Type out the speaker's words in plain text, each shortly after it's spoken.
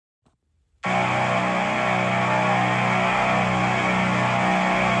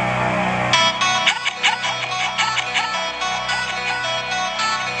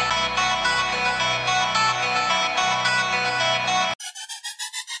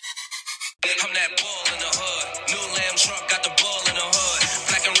I'm that bull in the hood. New lamb trunk got the bull in the hood.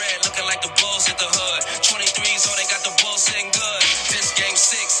 Black and red looking like the bulls hit the hood. 23s on, they got the bull sitting good. This game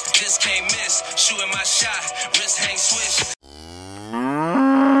 6, this can't miss. Shooting my shot, wrist hang swish.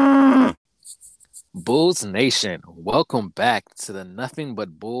 Bulls Nation, welcome back to the Nothing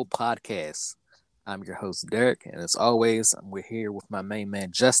But Bull podcast. I'm your host, Derek, and as always, we're here with my main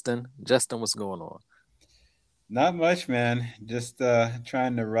man, Justin. Justin, what's going on? Not much, man. Just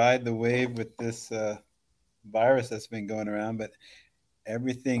trying to ride the wave with this virus that's been going around, but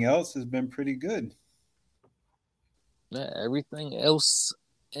everything else has been pretty good. Yeah, everything else,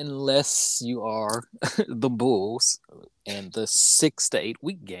 unless you are the Bulls and the 6 to 8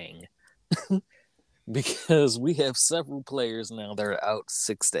 week gang, because we have several players now that are out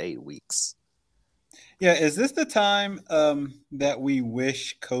 6 to 8 weeks. Yeah, is this the time that we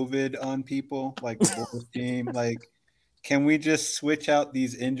wish COVID on people, like the Bulls team? Like, can we just switch out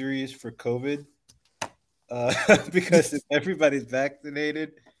these injuries for COVID? Because if everybody's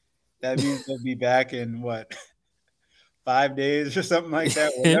vaccinated, that means they'll be back in what, 5 days or something like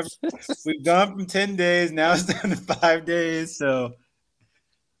that. Whatever. We've gone from 10 days, now it's down to 5 days. So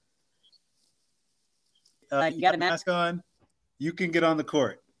you got a mask on, you can get on the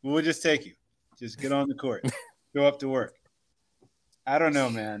court. We'll just take you. Just get on the court. Go up to work. I don't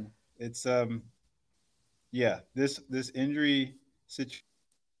know, man. It's this injury situation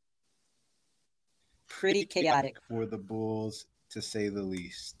pretty chaotic for the Bulls, to say the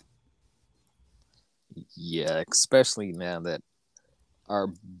least. Yeah, especially now that our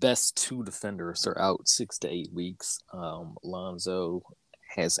best two defenders are out 6 to 8 weeks. Lonzo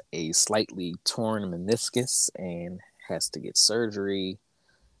has a slightly torn meniscus and has to get surgery,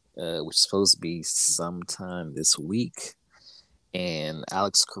 which is supposed to be sometime this week. And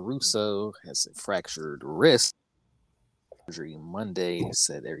Alex Caruso has a fractured wrist. Surgery Monday,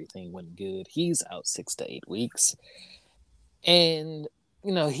 said everything went good. He's out 6 to 8 weeks. And,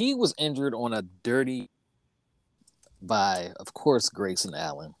 he was injured on a dirty by, of course, Grayson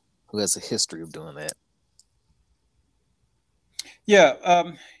Allen, who has a history of doing that. Yeah,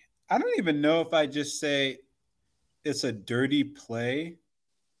 I don't even know if I just say it's a dirty play,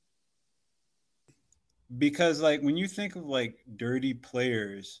 because like when you think of like dirty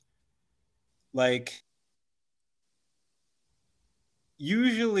players, like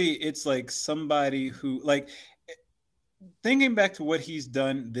usually it's like somebody who, like, thinking back to what he's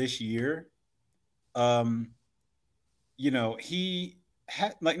done this year, he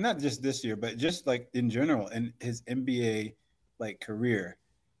had, like, not just this year, but just like in general in his NBA like career.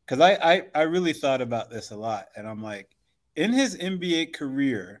 Because I really thought about this a lot, and I'm like, in his NBA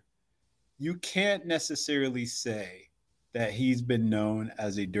career, you can't necessarily say that he's been known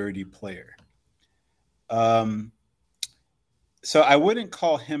as a dirty player. So I wouldn't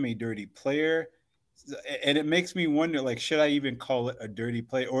call him a dirty player. And it makes me wonder, like, should I even call it a dirty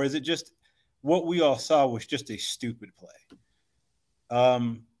play? Or is it just what we all saw was just a stupid play?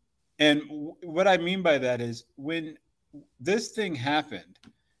 And what I mean by that is, when this thing happened,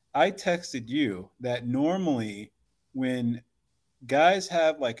 I texted you that normally when guys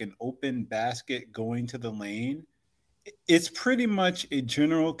have like an open basket going to the lane, it's pretty much a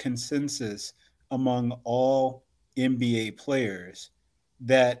general consensus among all NBA players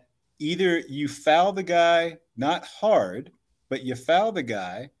that either you foul the guy, not hard, but you foul the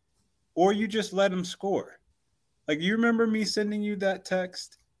guy, or you just let him score. Like, you remember me sending you that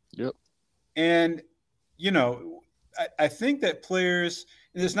text? Yep. And, I think that players,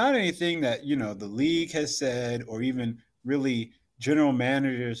 there's not anything that, the league has said, or even really general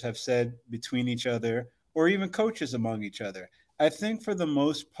managers have said between each other, or even coaches among each other. I think for the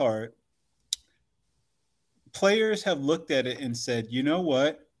most part, players have looked at it and said, you know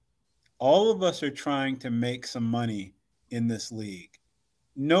what? All of us are trying to make some money in this league.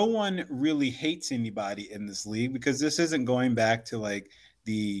 No one really hates anybody in this league, because this isn't going back to like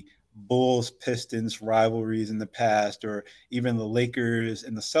the Bulls Pistons rivalries in the past, or even the Lakers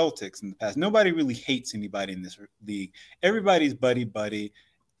and the Celtics in the past. Nobody really hates anybody in this league. Everybody's buddy.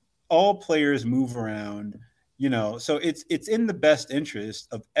 All players move around, so it's in the best interest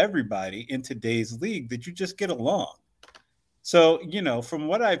of everybody in today's league that you just get along. So, from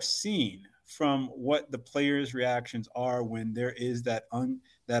what I've seen, from what the players' reactions are when there is that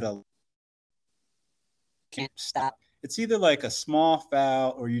can't stop. It's either like a small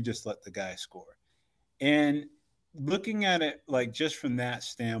foul or you just let the guy score. And looking at it like just from that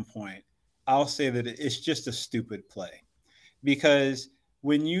standpoint, I'll say that it's just a stupid play, because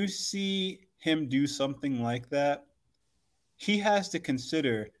when you see him do something like that, he has to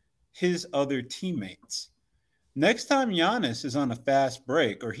consider his other teammates. Next time Giannis is on a fast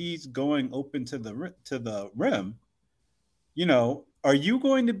break or he's going open to the rim, are you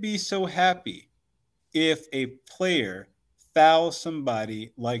going to be so happy if a player fouls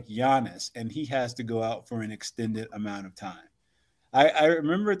somebody like Giannis and he has to go out for an extended amount of time? I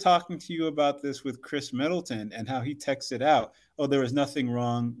remember talking to you about this with Chris Middleton and how he texted out, oh, there was nothing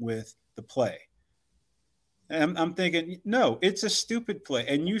wrong with the play. And I'm thinking, no, it's a stupid play.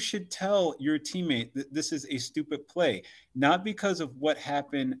 And you should tell your teammate that this is a stupid play, not because of what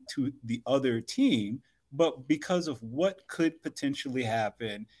happened to the other team, but because of what could potentially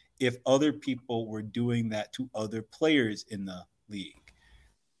happen if other people were doing that to other players in the league.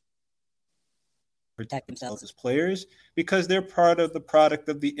 Protect themselves as players because they're part of the product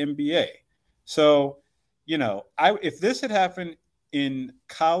of the NBA. So, if this had happened in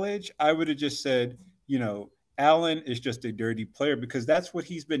college, I would have just said, Allen is just a dirty player because that's what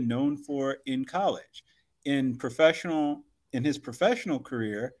he's been known for in college. In his professional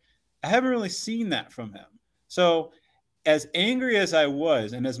career, I haven't really seen that from him. So, as angry as I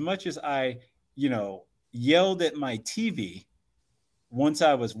was, and as much as I, yelled at my TV once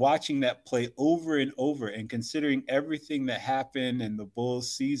I was watching that play over and over and considering everything that happened in the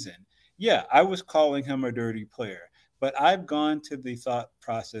Bulls season, yeah, I was calling him a dirty player. But I've gone to the thought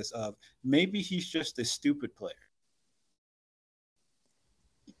process of maybe he's just a stupid player.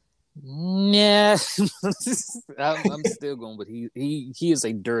 Yeah, I'm still going, but he is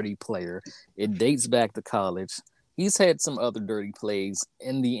a dirty player. It dates back to college. He's had some other dirty plays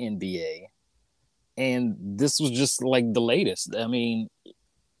in the NBA, and this was just like the latest. I mean,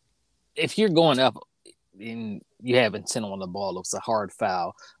 if you're going up and you have intent on the ball, it's a hard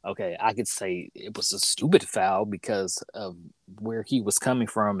foul. Okay, I could say it was a stupid foul because of where he was coming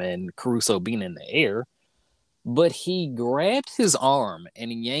from and Caruso being in the air. But he grabbed his arm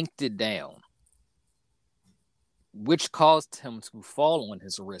and yanked it down, which caused him to fall on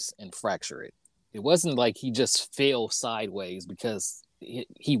his wrist and fracture it. It wasn't like he just fell sideways because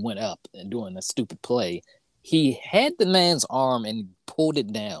he went up and doing a stupid play. He had the man's arm and pulled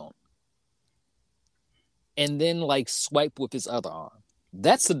it down and then swipe with his other arm.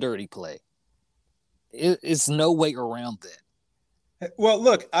 That's a dirty play. It's no way around that. Well,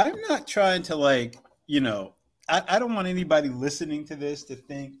 look, I'm not trying to I don't want anybody listening to this to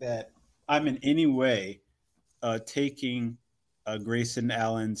think that I'm in any way taking Grayson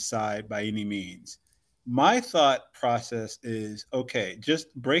Allen's side by any means. My thought process is okay,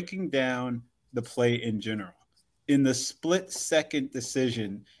 just breaking down the play in general. In the split second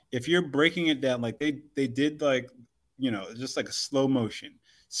decision, if you're breaking it down like they did, just like a slow motion,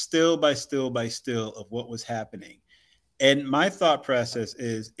 still by still by still of what was happening. And my thought process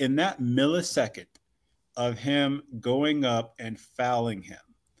is in that millisecond of him going up and fouling him,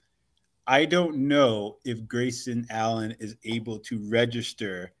 I don't know if Grayson Allen is able to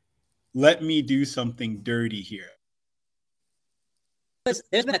register, let me do something dirty here. There's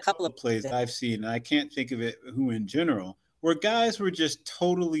been a couple of plays that I've seen, and I can't think of it who in general, where guys were just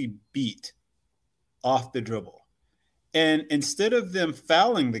totally beat off the dribble. And instead of them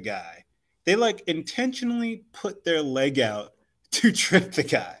fouling the guy, they intentionally put their leg out to trip the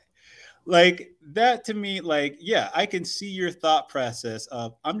guy. That to me, yeah, I can see your thought process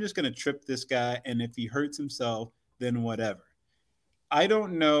of I'm just going to trip this guy. And if he hurts himself, then whatever. I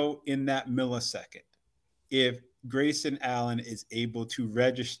don't know in that millisecond if Grayson Allen is able to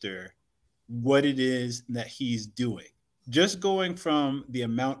register what it is that he's doing. Just going from the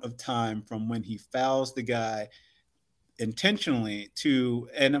amount of time from when he fouls the guy intentionally to,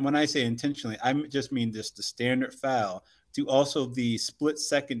 and when I say intentionally, I just mean just the standard foul, to also the split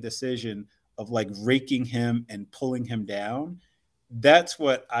second decision of raking him and pulling him down. That's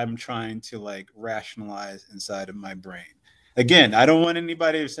what I'm trying to rationalize inside of my brain. Again, I don't want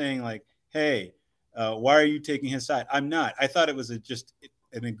anybody saying hey, why are you taking his side? I'm not. I thought it was just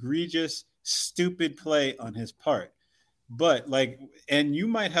an egregious, stupid play on his part. But and you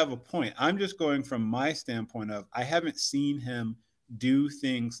might have a point. I'm just going from my standpoint of I haven't seen him do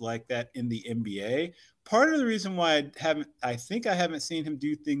things like that in the NBA. Part of the reason why I think I haven't seen him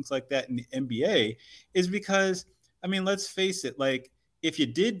do things like that in the NBA is because, I mean, let's face it, if you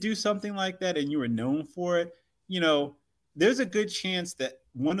did do something like that and you were known for it, there's a good chance that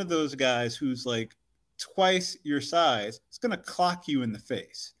one of those guys who's twice your size is going to clock you in the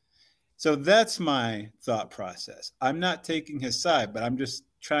face. So that's my thought process. I'm not taking his side, but I'm just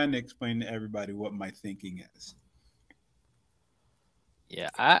trying to explain to everybody what my thinking is. Yeah,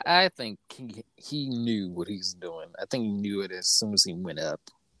 I think he knew what he's doing. I think he knew it as soon as he went up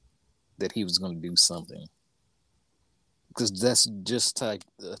that he was going to do something. because that's just like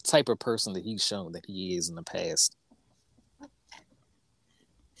the type of person that he's shown that he is in the past.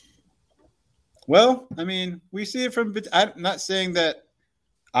 Well, I mean, we see it from. I'm not saying that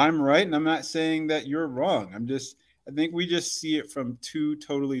I'm right, and I'm not saying that you're wrong. I think we just see it from two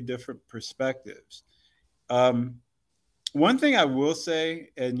totally different perspectives. Um, One thing I will say,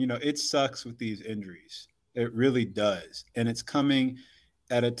 and it sucks with these injuries. It really does. And it's coming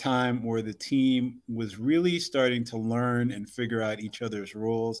at a time where the team was really starting to learn and figure out each other's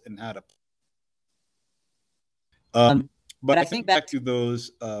roles and how to. But I think back to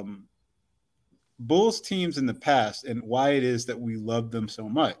those Bulls teams in the past and why it is that we love them so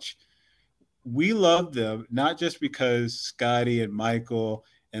much. We love them not just because Scotty and Michael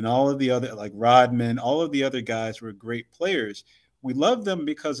and all of the other, like Rodman, all of the other guys were great players. We love them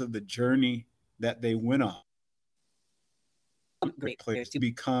because of the journey that they went on. Great players to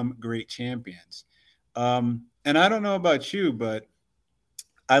become great champions. And I don't know about you, but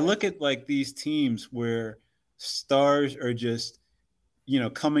I look at like these teams where stars are just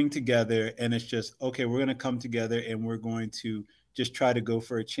coming together, and it's just, okay, we're going to come together and we're going to just try to go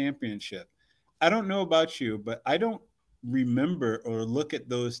for a championship. I don't know about you, but I don't remember or look at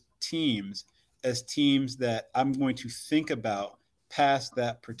those teams as teams that I'm going to think about past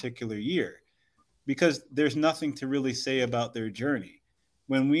that particular year, because there's nothing to really say about their journey.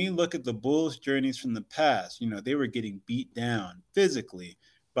 When we look at the Bulls' journeys from the past, they were getting beat down physically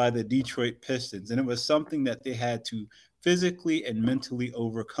by the Detroit Pistons, and it was something that they had to physically and mentally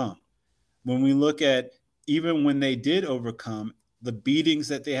overcome. When we look at even when they did overcome the beatings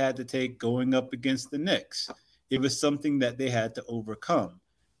that they had to take going up against the Knicks, it was something that they had to overcome.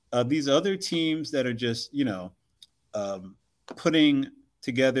 These other teams that are just, putting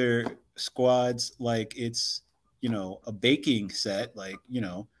together squads like it's, a baking set, like,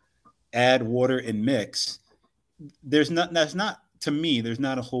 add water and mix. That's not, to me, there's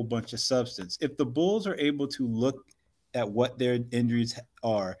not a whole bunch of substance. If the Bulls are able to look at what their injuries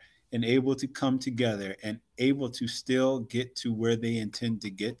are and able to come together and able to still get to where they intend to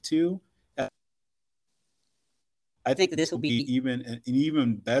get to, I think that this will be even an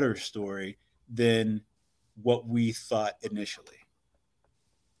even better story than what we thought initially.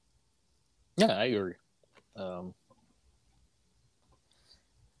 Yeah, I agree. Um,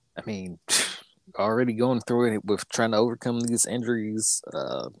 I mean, already going through it with trying to overcome these injuries,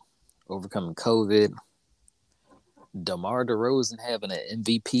 overcoming COVID. DeMar DeRozan having an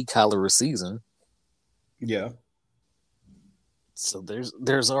MVP caliber season. Yeah. So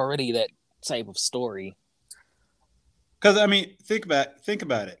there's already that type of story. Because I mean, think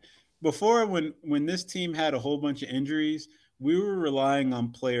about it. Before, when this team had a whole bunch of injuries, we were relying on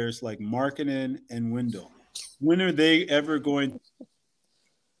players like Markkanen and Wendell. When are they ever going to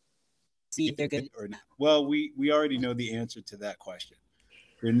see if they're good or not? Well, we already know the answer to that question.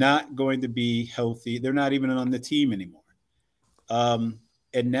 They're not going to be healthy. They're not even on the team anymore.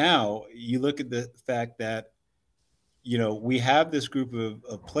 And now you look at the fact that we have this group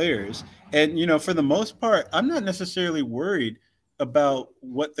of players, and for the most part, I'm not necessarily worried about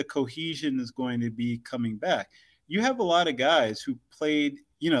what the cohesion is going to be coming back. You have a lot of guys who played,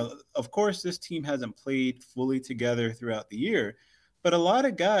 of course this team hasn't played fully together throughout the year, but a lot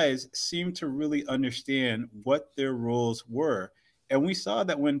of guys seem to really understand what their roles were. And we saw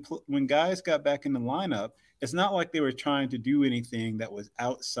that when guys got back in the lineup, it's not like they were trying to do anything that was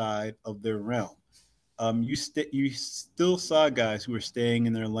outside of their realm. You still saw guys who were staying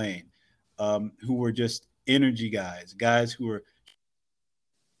in their lane, who were just energy guys who were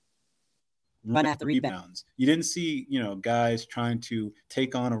run after rebounds. You didn't see guys trying to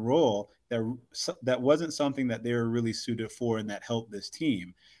take on a role that wasn't something that they were really suited for and that helped this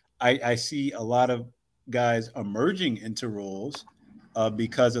team. I see a lot of guys emerging into roles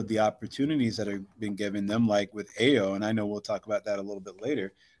because of the opportunities that have been given them, like with Ayo, and I know we'll talk about that a little bit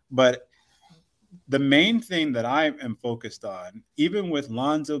later. But the main thing that I am focused on, even with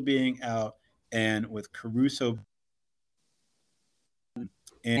Lonzo being out and with Caruso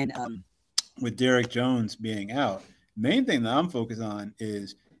and with Derek Jones being out, main thing that I'm focused on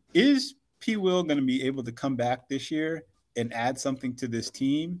is P. Will going to be able to come back this year and add something to this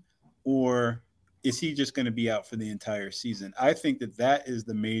team, or is he just going to be out for the entire season? I think that is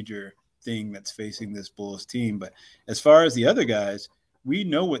the major thing that's facing this Bulls team. But as far as the other guys, we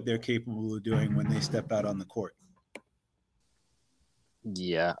know what they're capable of doing when they step out on the court.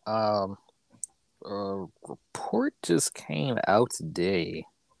 Yeah. A report just came out today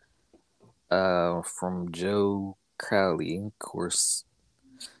from Joe Crowley. Of course,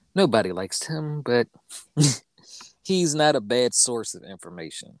 nobody likes him, but he's not a bad source of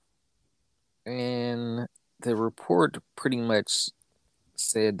information. And the report pretty much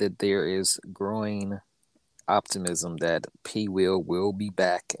said that there is growing optimism that P. Will be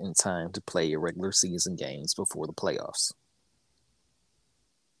back in time to play regular season games before the playoffs.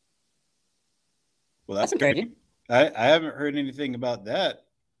 Well, That's that's good. encouraging. I haven't heard anything about that.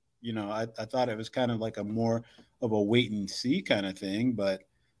 I thought it was kind of like a more of a wait and see kind of thing. But,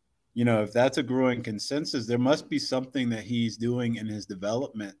 if that's a growing consensus, there must be something that he's doing in his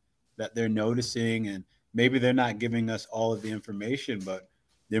development that they're noticing. And maybe they're not giving us all of the information, but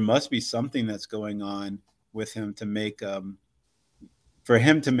there must be something that's going on with him to make for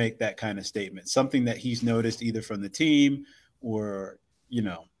him to make that kind of statement, something that he's noticed either from the team or,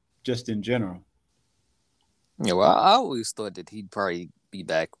 just in general. Yeah, well, I always thought that he'd probably be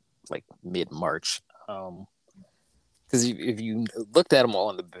back like mid March. Because if you looked at him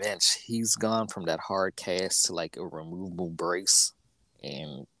on the bench, he's gone from that hard cast to like a removable brace,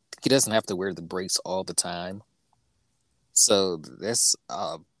 and he doesn't have to wear the brace all the time. So that's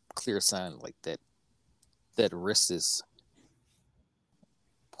a clear sign like that wrist is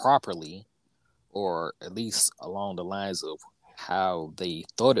properly, or at least along the lines of how they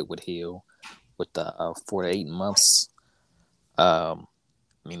thought it would heal with the 4 to 8 months.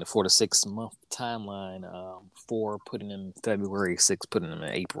 The 4 to 6 month timeline, 4 putting in February, 6 putting him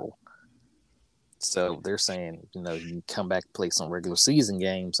in April. So they're saying, you come back play some regular season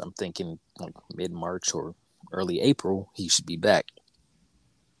games. I'm thinking like mid March or early April, he should be back.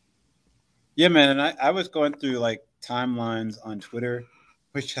 Yeah, man. And I was going through like timelines on Twitter,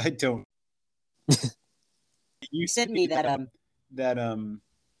 which I don't. You sent me that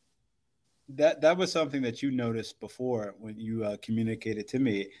that that was something that you noticed before when you communicated to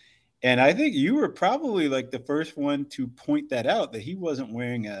me, and I think you were probably like the first one to point that out, that he wasn't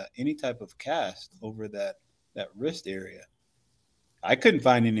wearing any type of cast over that wrist area. I couldn't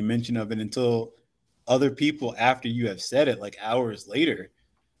find any mention of it until other people after you have said it, like hours later.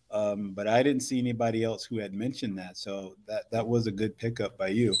 But I didn't see anybody else who had mentioned that, so that was a good pickup by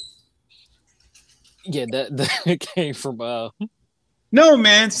you. Yeah, that came from No,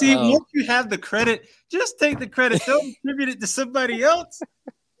 man. See, once you have the credit, just take the credit. Don't attribute it to somebody else.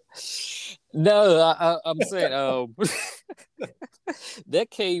 No, I'm saying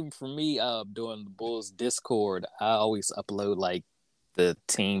that came from me doing the Bulls Discord. I always upload like the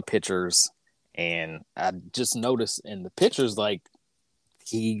team pictures, and I just noticed in the pictures like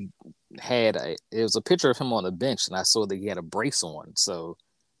he it was a picture of him on the bench, and I saw that he had a brace on. So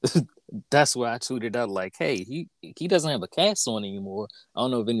that's why I tweeted out like, "Hey, he doesn't have a cast on anymore." I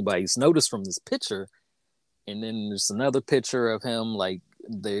don't know if anybody's noticed from this picture. And then there's another picture of him like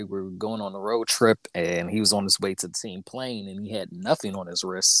they were going on a road trip, and he was on his way to the team plane, and he had nothing on his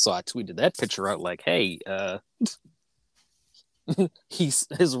wrist. So I tweeted that picture out like, "Hey,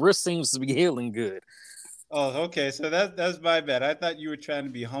 his wrist seems to be healing good." Oh, okay. So that's my bad. I thought you were trying to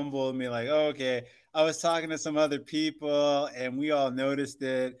be humble and be like, oh, okay, I was talking to some other people and we all noticed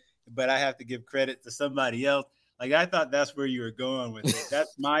it, but I have to give credit to somebody else. Like I thought that's where you were going with it.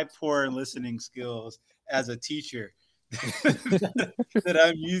 That's my poor listening skills as a teacher that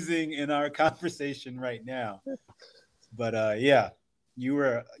I'm using in our conversation right now. But yeah, you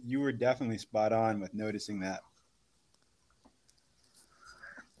were definitely spot on with noticing that.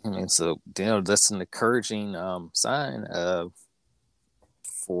 So that's an encouraging sign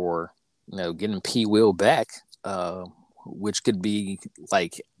for getting P. Will back, which could be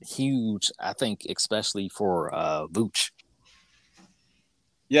like huge. I think, especially for Vooch.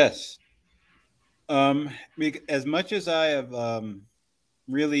 Yes. As much as I have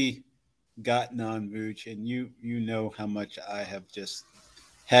really gotten on Vooch, and you know how much I have just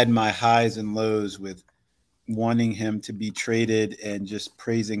had my highs and lows with wanting him to be traded and just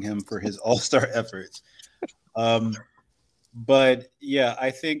praising him for his all-star efforts. But yeah,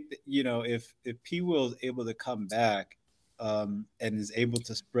 I think that, if P. Will is able to come back and is able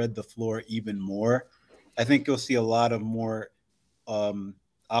to spread the floor even more, I think you'll see a lot of more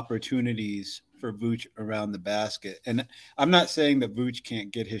opportunities for Vooch around the basket. And I'm not saying that Vooch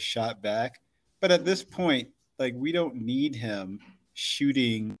can't get his shot back, but at this point, like we don't need him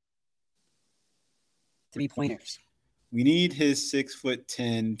shooting 3-pointers. We need his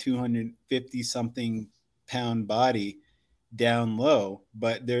 6'10", 250 something pound body down low,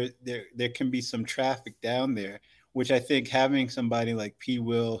 but there can be some traffic down there, which I think having somebody like P.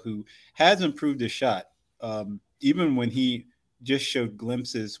 Will, who has improved his shot, even when he just showed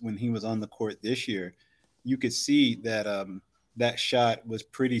glimpses when he was on the court this year, you could see that that shot was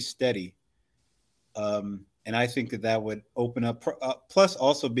pretty steady. And I think that would open up. Plus,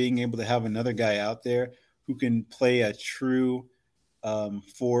 also being able to have another guy out there who can play a true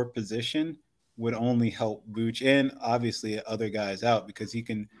 4 position, would only help Vooch and obviously other guys out because he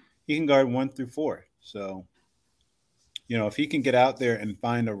can guard 1 through 4. So if he can get out there and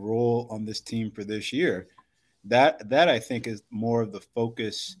find a role on this team for this year, that I think is more of the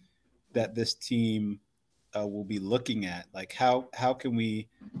focus that this team will be looking at. Like how can we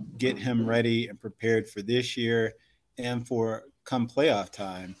get him ready and prepared for this year and for come playoff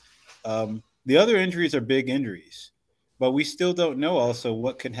time. The other injuries are big injuries, but we still don't know also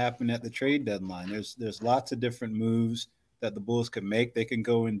what can happen at the trade deadline. There's lots of different moves that the Bulls can make. They can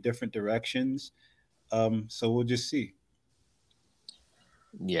go in different directions. So we'll just see.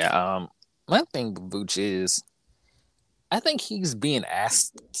 Yeah. My thing with Vooch is I think he's being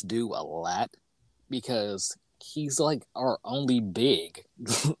asked to do a lot because he's like our only big.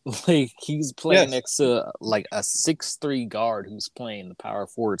 Like he's playing Yes. next to like a 6'3" guard who's playing the power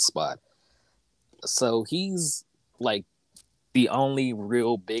forward spot. So he's like the only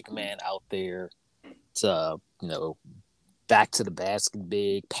real big man out there to, back to the basket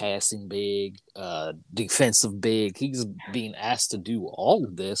big, passing big, defensive big. He's being asked to do all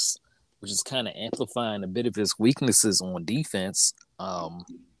of this, which is kind of amplifying a bit of his weaknesses on defense.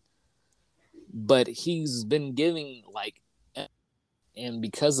 But he's been giving and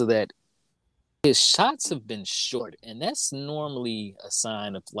because of that, his shots have been short, and that's normally a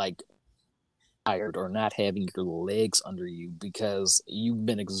sign of tired or not having your legs under you because you've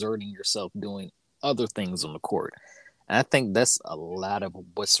been exerting yourself doing other things on the court. And I think that's a lot of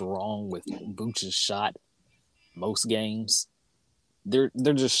what's wrong with Vooch's shot most games. They're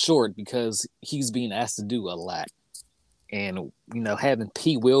just short because he's being asked to do a lot. And, having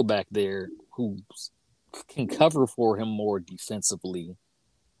P. Will back there who can cover for him more defensively,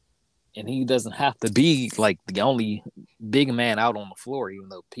 and he doesn't have to be like the only big man out on the floor, even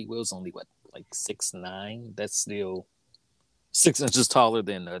though P. Will's only 6'9". That's still 6 inches taller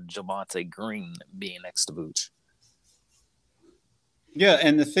than Javonte Green being next to Vooch. Yeah,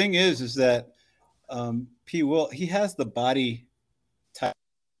 and the thing is that P. Will, he has the body type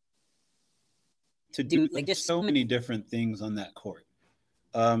to do just so many different things on that court.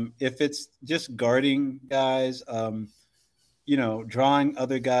 If it's just guarding guys, drawing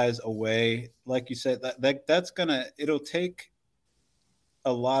other guys away, like you said, it'll take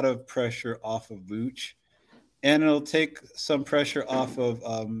a lot of pressure off of Vooch, and it'll take some pressure off of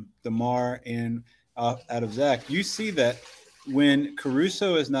DeMar and out of Zach. You see that when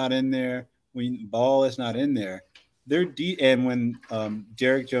Caruso is not in there, when Ball is not in there, and when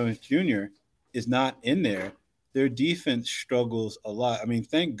Derrick Jones Jr. is not in there, their defense struggles a lot. I mean,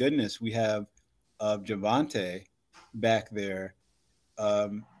 thank goodness we have Javonte back there.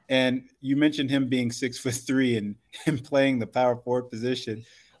 And you mentioned him being 6'3" and playing the power forward position.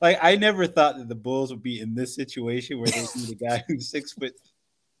 Like, I never thought that the Bulls would be in this situation where they need a guy who's 6 foot.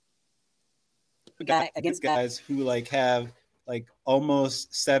 Against guys who have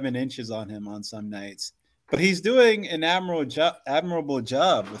almost 7 inches on him on some nights. But he's doing an admirable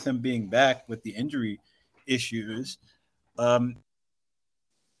job with him being back with the injury issues.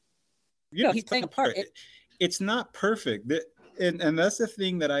 He's playing a part. It's not perfect. And that's the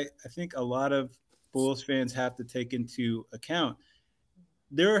thing that I think a lot of Bulls fans have to take into account.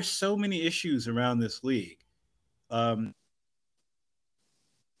 There are so many issues around this league. Teams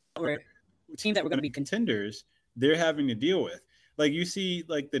that were going to be contenders, they're having to deal with. Like you see,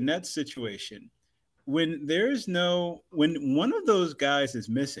 the Nets situation. When one of those guys is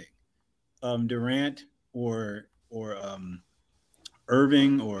missing, Durant or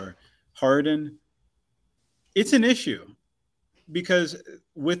Irving or Harden, it's an issue. Because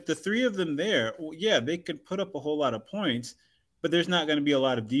with the three of them there, they could put up a whole lot of points, but there's not going to be a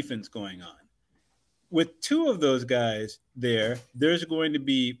lot of defense going on. With two of those guys there's going to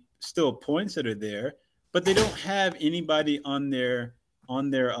be still points that are there, but they don't have anybody on their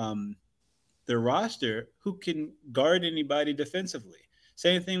roster who can guard anybody defensively.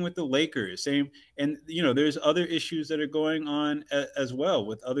 Same thing with the Lakers. There's other issues that are going on as well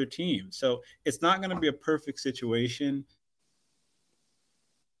with other teams. So it's not going to be a perfect situation.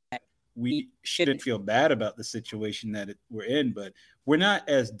 We shouldn't feel bad about the situation that we're in, but we're not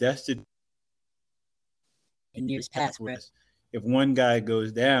as destitute in years past. Whereas if one guy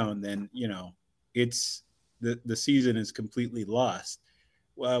goes down, then it's the season is completely lost.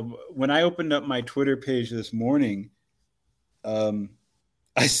 When I opened up my Twitter page this morning,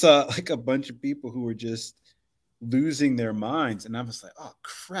 I saw a bunch of people who were just losing their minds, and I was like, "Oh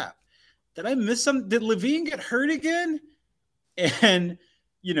crap! Did I miss some? Did Levine get hurt again?" And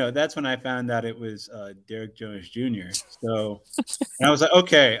that's when I found out it was Derrick Jones Jr. So, and I was like,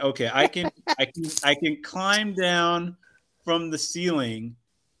 okay, I can climb down from the ceiling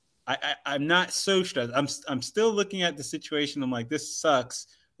I'm not so stressed. I'm still looking at the situation. I'm like, this sucks.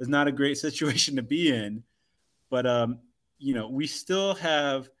 It's not a great situation to be in. But we still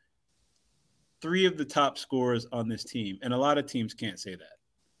have three of the top scorers on this team, and a lot of teams can't say that.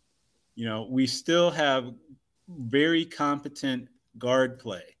 We still have very competent guard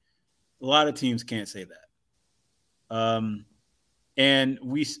play. A lot of teams can't say that. And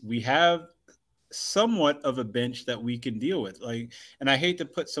we have somewhat of a bench that we can deal with. And I hate to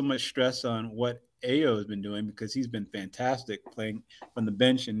put so much stress on what Ayo has been doing because he's been fantastic playing from the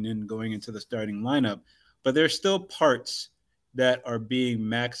bench and then going into the starting lineup. But there's still parts that are being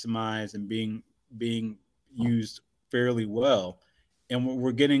maximized and being used fairly well. And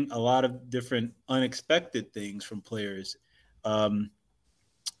we're getting a lot of different unexpected things from players. I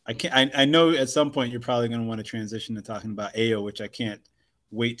know at some point you're probably going to want to transition to talking about Ayo, which I can't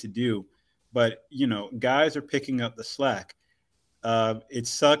wait to do. But, guys are picking up the slack. It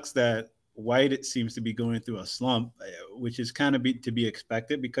sucks that White, it seems to be going through a slump, which is kind of to be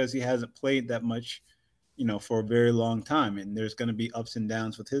expected because he hasn't played that much, for a very long time. And there's going to be ups and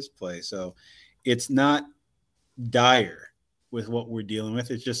downs with his play. So it's not dire with what we're dealing with.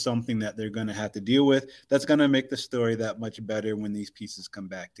 It's just something that they're going to have to deal with. That's going to make the story that much better when these pieces come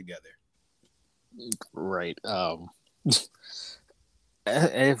back together. Right.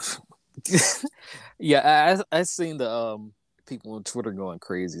 If yeah, I seen the people on Twitter going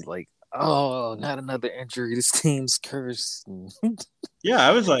crazy, like, oh, not another injury. This team's cursed. Yeah,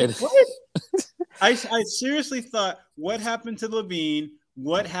 I was like, what? I seriously thought, what happened to Levine?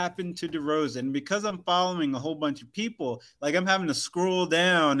 What happened to DeRozan? Because I'm following a whole bunch of people, like I'm having to scroll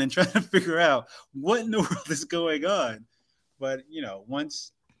down and try to figure out what in the world is going on. But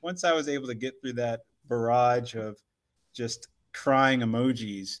once I was able to get through that barrage of just crying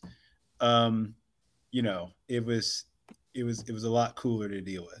emojis, it was a lot cooler to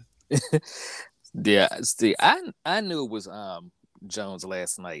deal with. Yeah, see, I knew it was Jones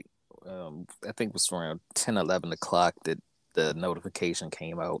last night. I think it was around 10, 11 o'clock that the notification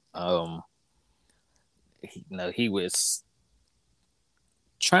came out. He was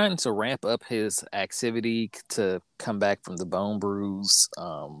trying to ramp up his activity to come back from the bone bruise,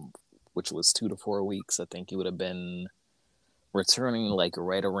 which was 2 to 4 weeks. I think he would have been returning like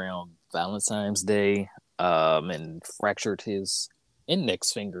right around Valentine's Day, and fractured his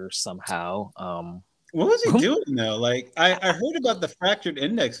index finger somehow. What was he doing though? Like I heard about the fractured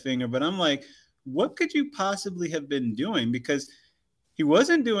index finger, but I'm like, what could you possibly have been doing? Because he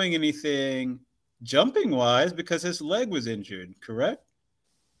wasn't doing anything jumping wise because his leg was injured, correct?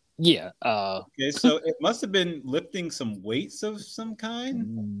 Yeah. Okay, so it must have been lifting some weights of some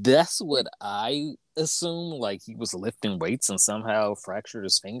kind. That's what I assume. Like he was lifting weights and somehow fractured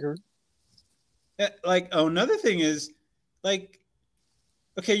his finger. Another thing is, like,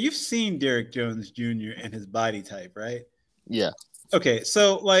 okay, you've seen Derek Jones Jr. and his body type, right? Yeah. Okay,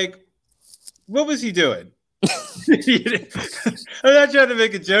 so like, what was he doing? I'm not trying to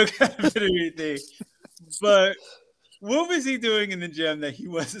make a joke out of it or anything, but what was he doing in the gym that he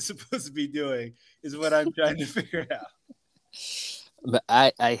wasn't supposed to be doing is what I'm trying to figure out. But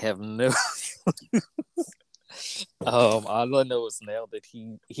I have no all I know is now that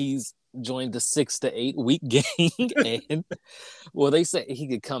he's joined the 6 to 8 week gang, and well, they said he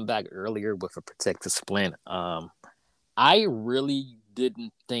could come back earlier with a protective splint. I really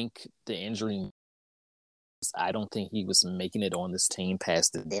didn't think the injury. I don't think he was making it on this team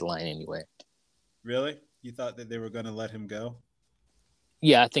past the deadline anyway. Really? You thought that they were going to let him go?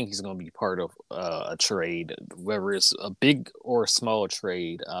 Yeah, I think he's going to be part of a trade, whether it's a big or a small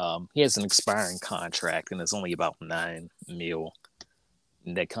trade. He has an expiring contract, and it's only about $9 million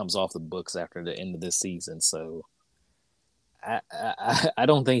that comes off the books after the end of this season. So I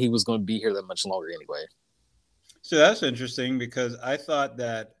don't think he was going to be here that much longer anyway. So that's interesting because I thought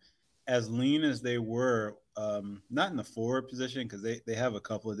that as lean as they were, not in the forward position because they have a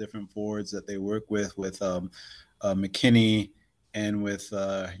couple of different forwards that they work with McKinney and with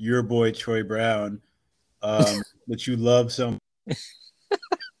your boy Troy Brown, that you love so much.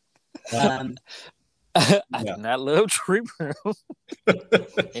 I do not love Troy Brown.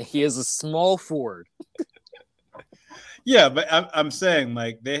 And he is a small forward. Yeah, but I'm saying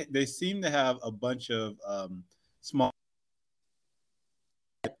like they seem to have a bunch of small.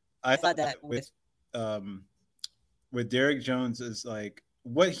 I thought that with Derek Jones is like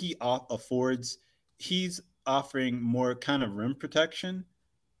what he affords. He's offering more kind of rim protection.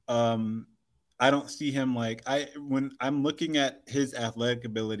 I don't see him when I'm looking at his athletic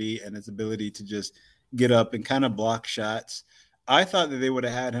ability and his ability to just get up and kind of block shots. I thought that they would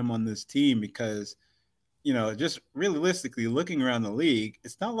have had him on this team because just realistically looking around the league,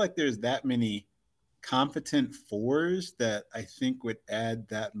 it's not like there's that many competent fours that I think would add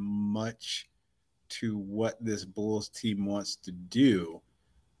that much to what this Bulls team wants to do.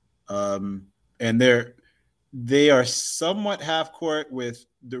 And they are somewhat half court with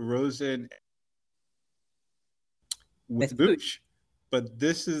DeRozan with Vooch. But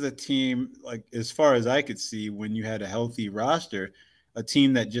this is a team, like as far as I could see, when you had a healthy roster, a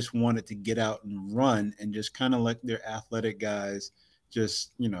team that just wanted to get out and run and just kind of let their athletic guys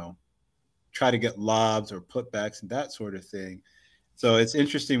just, try to get lobs or putbacks and that sort of thing. So it's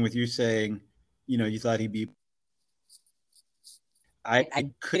interesting with you saying, you thought he'd be. I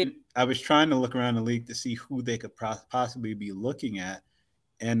couldn't. I was trying to look around the league to see who they could possibly be looking at,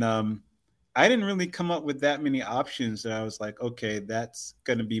 and I didn't really come up with that many options that I was like, okay, that's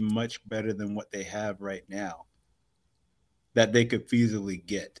going to be much better than what they have right now that they could feasibly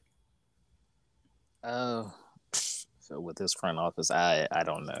get. So with this front office, I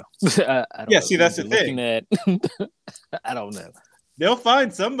don't know. I don't Yeah, know see, who that's the they're thing. looking at. I don't know. They'll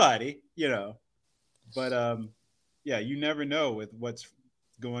find somebody, but yeah, you never know with what's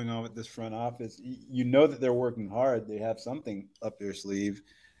going on with this front office. You know that they're working hard. They have something up their sleeve.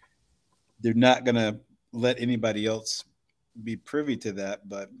 They're not going to let anybody else be privy to that.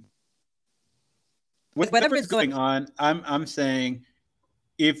 But with whatever's going on, I'm saying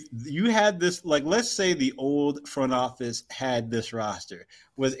if you had this, like, let's say the old front office had this roster,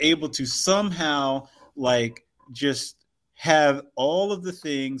 was able to somehow, like, just have all of the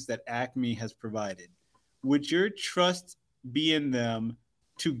things that Acme has provided, would your trust be in them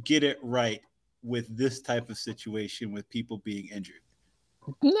to get it right with this type of situation with people being injured?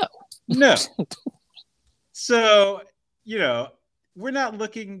 No. So, we're not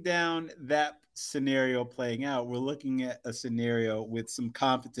looking down that scenario playing out. We're looking at a scenario with some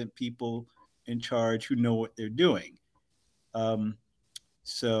competent people in charge who know what they're doing.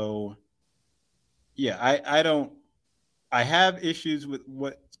 So, yeah, I have issues with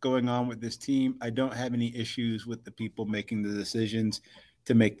what's going on with this team. I don't have any issues with the people making the decisions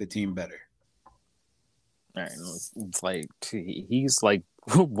to make the team better. All right, it's like he's like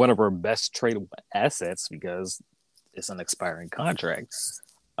one of our best tradable assets because it's an expiring contract.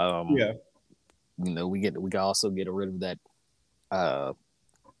 Yeah. We can also get rid of that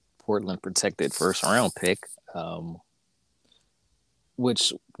Portland protected first round pick,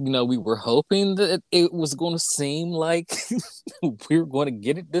 which we were hoping that it was going to seem like we were going to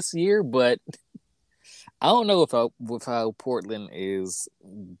get it this year, but I don't know with how Portland is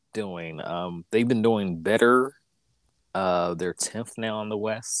doing. They've been doing better. They're 10th now in the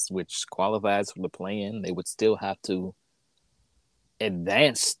West, which qualifies for the play-in. They would still have to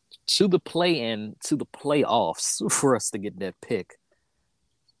advance to the play-in, to the playoffs for us to get that pick.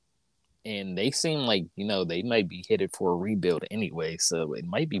 And they seem like, they might be headed for a rebuild anyway. So it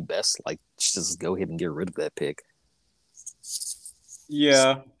might be best, like, just go ahead and get rid of that pick.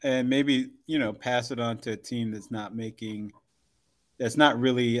 Yeah, and maybe pass it on to a team that's not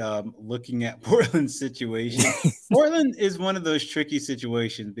really looking at Portland's situation. Portland is one of those tricky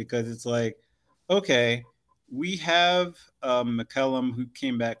situations because it's like, okay, we have McCollum who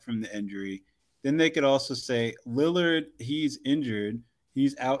came back from the injury. Then they could also say Lillard, he's injured,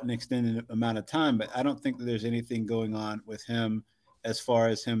 he's out an extended amount of time, but I don't think that there's anything going on with him as far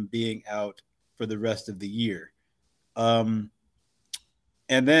as him being out for the rest of the year.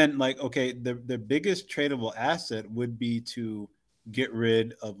 And then, like, okay, the biggest tradable asset would be to get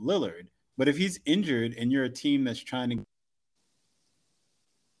rid of Lillard. But if he's injured and you're a team that's trying to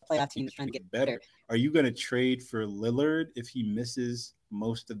playoff team is trying to get better, are you going to trade for Lillard if he misses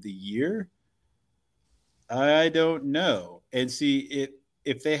most of the year? I don't know. And see,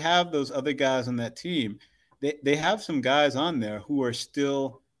 if they have those other guys on that team, they have some guys on there who are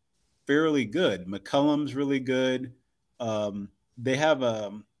still fairly good. McCollum's really good. They have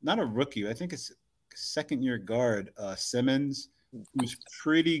not a rookie. I think it's second-year guard, Simmons, who's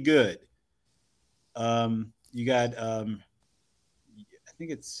pretty good. You got, I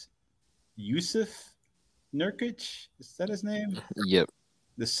think it's Yusuf Nurkic. Is that his name? Yep.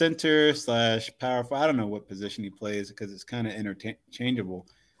 The center / power forward. I don't know what position he plays because it's kind of interchangeable.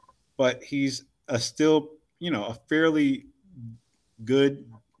 But he's still, a fairly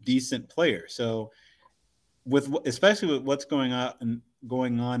good, decent player. So especially with what's going on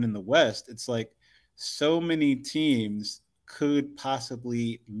in the West, it's like so many teams could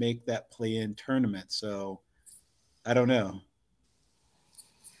possibly make that play-in tournament. So I don't know.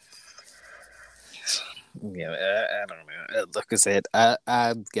 Yeah, I don't know. Like I said,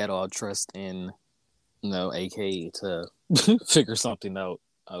 I've got all trust in AK to figure something out.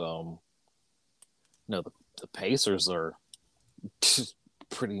 No, the Pacers are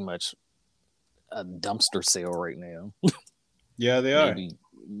pretty much a dumpster sale right now. Yeah, they are.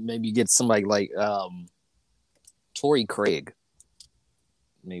 Maybe get somebody like Torrey Craig.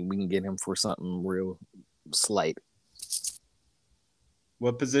 Maybe we can get him for something real slight.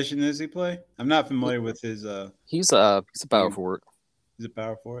 What position does he play? I'm not familiar with his. He's a power forward. He's a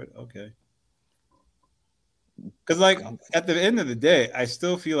power forward. Okay. Because like at the end of the day, I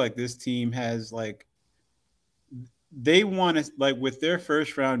still feel like this team has like they want to like with their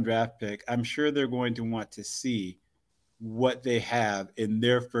first round draft pick. I'm sure they're going to want to see what they have in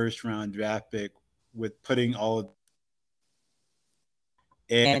their first round draft pick with putting all of.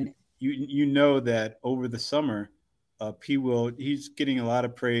 And you know that over the summer, he's getting a lot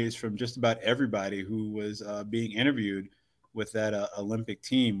of praise from just about everybody who was being interviewed with that Olympic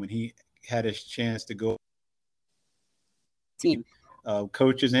team when he had his chance to go. Team.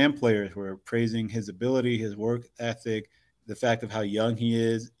 Coaches and players were praising his ability, his work ethic, the fact of how young he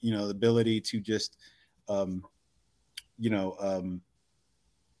is, the ability to just,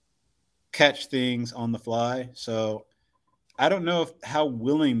 catch things on the fly. So I don't know how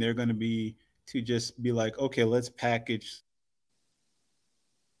willing they're going to be to just be like, okay, let's package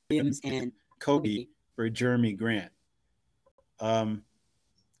Williams and Kobe for Jeremy Grant.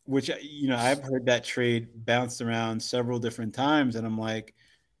 Which, I've heard that trade bounced around several different times. And I'm like,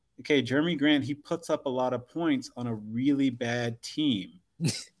 okay, Jeremy Grant, he puts up a lot of points on a really bad team.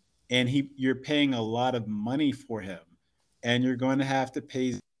 And you're paying a lot of money for him. And you're going to have to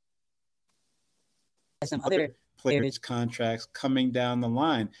pay some other players' contracts coming down the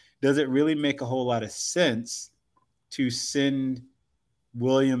line. Does it really make a whole lot of sense to send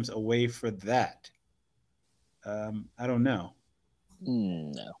Williams away for that? I don't know.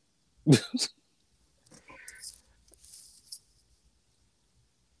 No.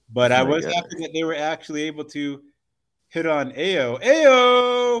 But I was happy that they were actually able to hit on Ayo.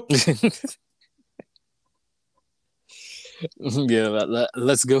 Yeah,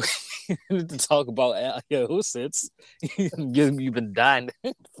 let's go to talk about Ayo since you've been dying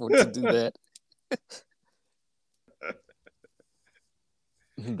to do that.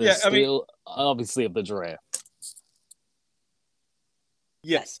 They're still obviously at the draft.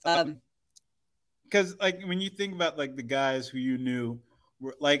 Yes. Because like when you think about like the guys who you knew,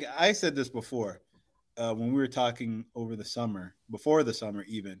 like I said this before, when we were talking over the summer, before the summer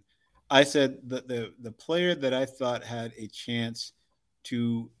even, I said that the player that I thought had a chance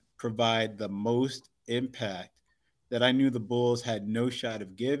to provide the most impact that I knew the Bulls had no shot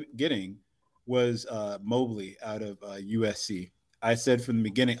of getting was Mobley out of USC. I said from the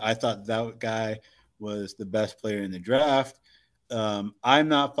beginning, I thought that guy was the best player in the draft. I'm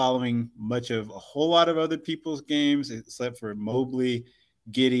not following much of a whole lot of other people's games except for Mobley,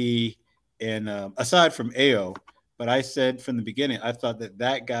 Giddey, and aside from Ayo. But I said from the beginning, I thought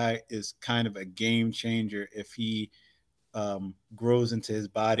that guy is kind of a game changer if he grows into his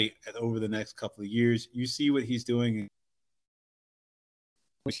body over the next couple of years. You see what he's doing.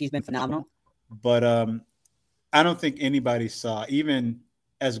 Which he's been phenomenal. But I don't think anybody saw, even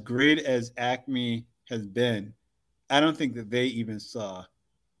as great as Acme has been, I don't think that they even saw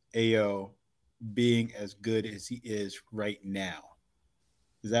Ayo being as good as he is right now.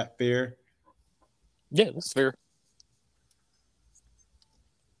 Is that fair? Yeah, that's fair.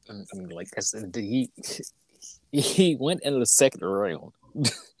 I mean, like I said, he went in the second round.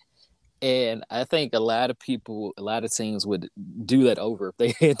 And I think a lot of teams would do that over if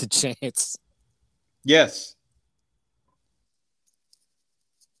they had the chance. Yes.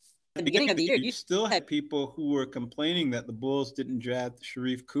 At the beginning of the year, you still had people who were complaining that the Bulls didn't draft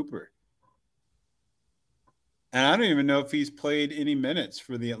Sharif Cooper. And I don't even know if he's played any minutes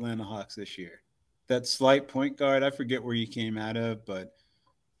for the Atlanta Hawks this year. That slight point guard, I forget where he came out of, but,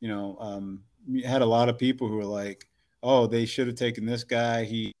 you had a lot of people who were like, oh, they should have taken this guy.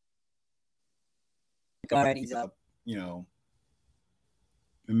 He's up,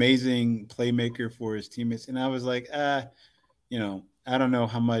 amazing playmaker for his teammates. And I was like, I don't know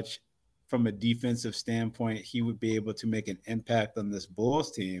how much from a defensive standpoint he would be able to make an impact on this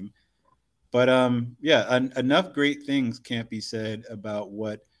Bulls team. But enough great things can't be said about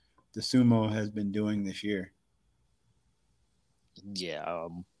what the Sumo has been doing this year. Yeah,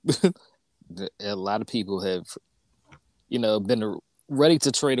 a lot of people have, been ready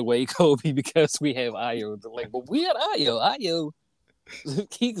to trade away Kobe because we have Ayo. They're like, but we had Ayo. Ayo,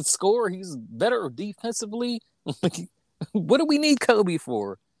 he can score. He's better defensively. What do we need Kobe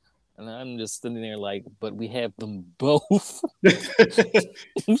for? And I'm just sitting there like, but we have them both.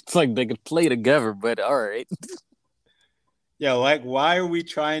 It's like they could play together, but all right. Yeah, like why are we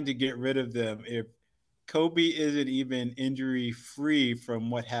trying to get rid of them if Kobe isn't even injury free from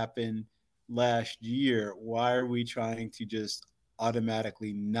what happened last year. Why are we trying to just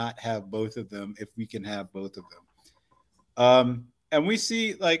automatically not have both of them if we can have both of them? And we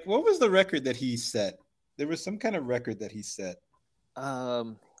see, like, what was the record that he set? There was some kind of record that he set.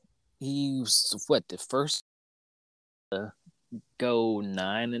 He was what, the first go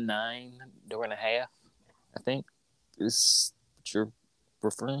 9-9 during a half, I think is what you're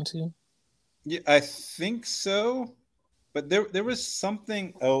referring to. Yeah, I think so. But there was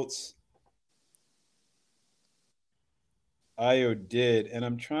something else Io did, and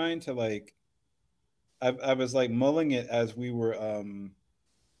I'm trying to like I was like mulling it as we were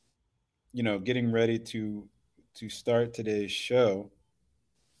getting ready to start today's show.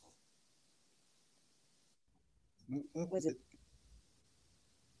 What was it?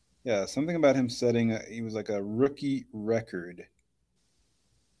 Yeah, something about him setting he was like a rookie record.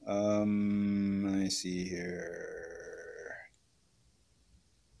 Let me see here.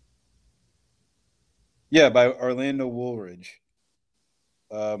 Yeah, by Orlando Woolridge.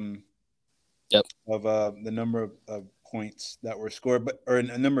 Um, Yep. of the number of points that were scored, but or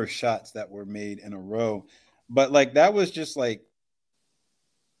a number of shots that were made in a row. But like that was just like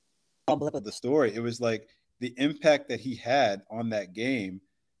the story. It was like the impact that he had on that game.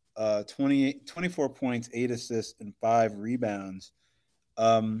 24 points, 8 assists, and 5 rebounds.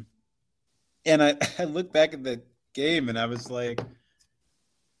 Um, and I look back at the game and I was like,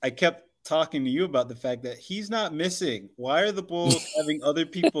 I kept talking to you about the fact that he's not missing. Why are the Bulls having other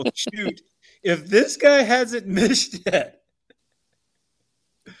people shoot if this guy hasn't missed yet?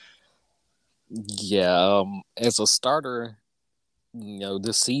 Yeah, as a starter,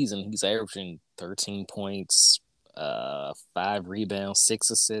 this season he's averaging 13 points, 5 rebounds,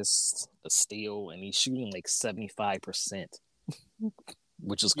 6 assists, a steal, and he's shooting like 75%,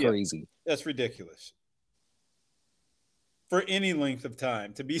 which is crazy. That's ridiculous. For any length of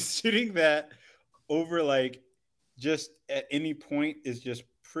time to be shooting that over like just at any point is just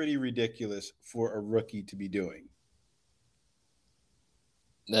pretty ridiculous for a rookie to be doing.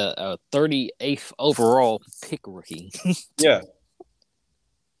 38th overall pick rookie. Yeah.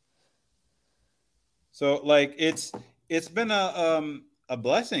 So like it's been a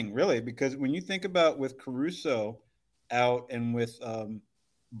blessing really, because when you think about with Caruso out and with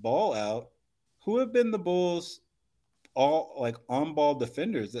Ball out, who have been the Bulls all like on ball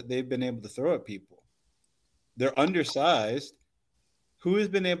defenders that they've been able to throw at people? They're undersized. Who has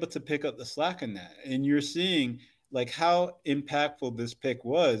been able to pick up the slack in that? And you're seeing like how impactful this pick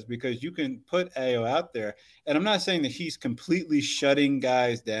was, because you can put Ayo out there. And I'm not saying that he's completely shutting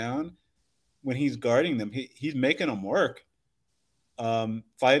guys down when he's guarding them. He's making them work.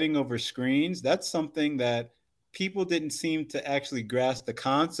 Fighting over screens, that's something that people didn't seem to actually grasp the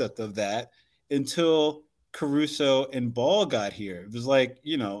concept of that until Caruso and Ball got here. It was like,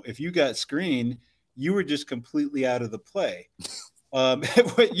 if you got screened, you were just completely out of the play.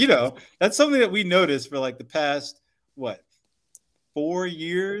 That's something that we noticed for like the past, 4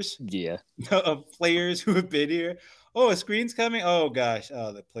 years Yeah. of players who have been here. Oh, a screen's coming. Oh gosh.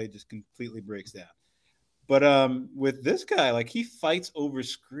 Oh, the play just completely breaks down. But with this guy, like he fights over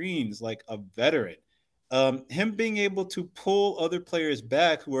screens like a veteran. Him being able to pull other players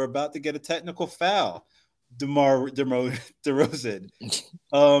back who are about to get a technical foul, DeRozan,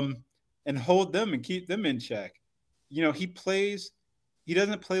 and hold them and keep them in check. He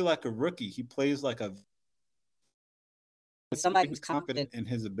doesn't play like a rookie. He plays like somebody who's confident in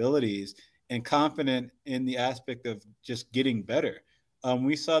his abilities and confident in the aspect of just getting better.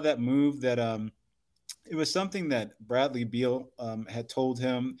 We saw that move that it was something that Bradley Beal had told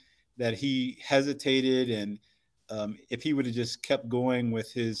him that he hesitated, and if he would have just kept going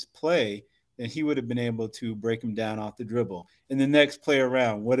with his play, then he would have been able to break him down off the dribble. And the next play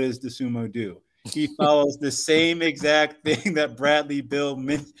around, what does the Sumo do? He follows the same exact thing that Bradley Beal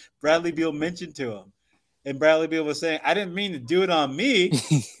mentioned to him. And Bradley Beal was saying, I didn't mean to do it on me,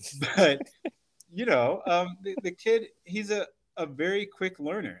 but, the kid, he's a very quick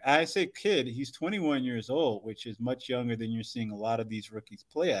learner. I say kid, he's 21 years old, which is much younger than you're seeing a lot of these rookies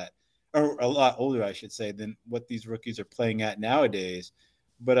play at, or a lot older, I should say, than what these rookies are playing at nowadays.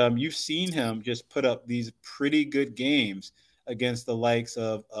 But you've seen him just put up these pretty good games against the likes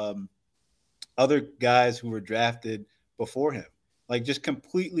of other guys who were drafted before him. Like just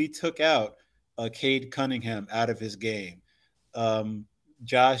completely took out Cade Cunningham out of his game,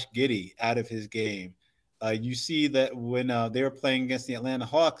 Josh Giddey out of his game. You see that when they were playing against the Atlanta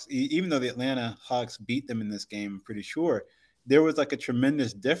Hawks, even though the Atlanta Hawks beat them in this game, I'm pretty sure, there was like a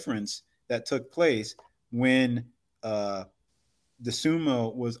tremendous difference that took place when the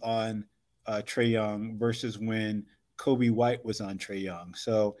Sumo was on Trae Young versus when Kobe White was on Trae Young.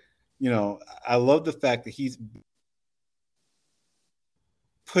 So, I love the fact that he's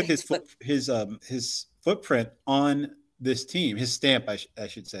put his footprint on this team, his stamp, I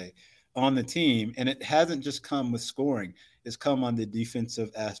should say, on the team, and it hasn't just come with scoring; it's come on the defensive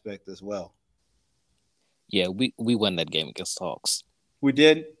aspect as well. Yeah, we won that game against Hawks. We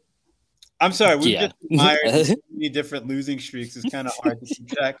did. I'm sorry, we've Yeah. just admired so many different losing streaks. It's kind of hard to keep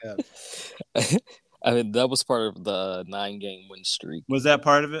track of. I mean, that was part of the 9-game win streak. Was that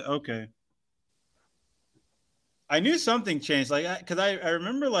part of it? Okay. I knew something changed, like because I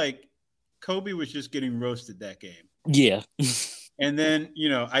remember like Kobe was just getting roasted that game. Yeah. And then,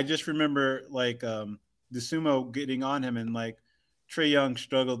 I just remember like the sumo getting on him, and like Trae Young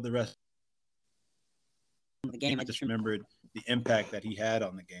struggled the rest of the game. I just remembered the impact that he had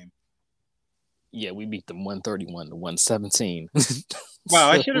on the game. Yeah, we beat them 131 to 117. Wow,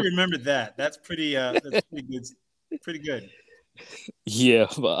 I should have remembered that. That's pretty pretty good. Pretty good. Yeah,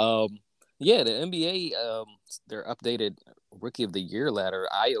 but yeah, the NBA their updated Rookie of the Year ladder,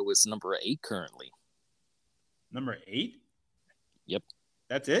 Io is number 8 currently. Number 8? Yep.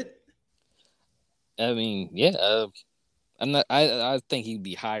 That's it? I mean, yeah, I think he'd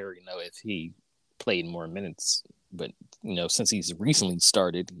be higher, if he played more minutes, but since he's recently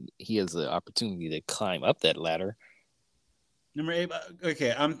started, he has the opportunity to climb up that ladder. Number 8.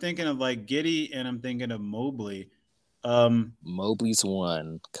 Okay, I'm thinking of like Giddey and I'm thinking of Mobley. Mobley's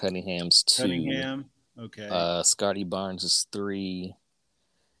 1, Cunningham's 2. Cunningham. Okay. Scotty Barnes is 3.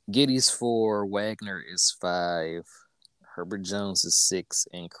 Giddey's 4. Wagner is 5. Herbert Jones is 6,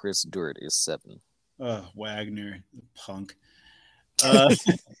 and Chris Dort is 7. Wagner, the punk.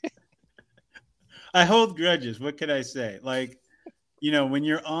 I hold grudges. What can I say? Like, when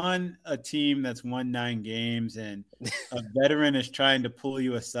you're on a team that's won 9 games and a veteran is trying to pull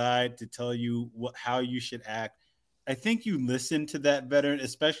you aside to tell you how you should act, I think you listen to that veteran,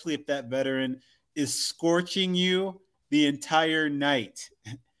 especially if that veteran is scorching you the entire night.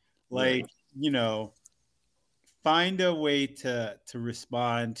 Like, Right. Find a way to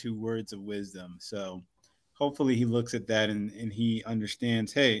respond to words of wisdom. So hopefully he looks at that and he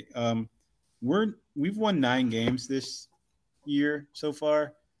understands, hey, we've won 9 games this year so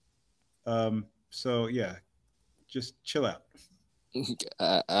far. So yeah, just chill out.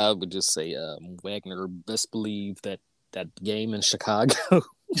 I would just say, Wagner, best believe that game in Chicago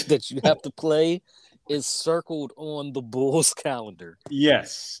that you have to play is circled on the Bulls calendar.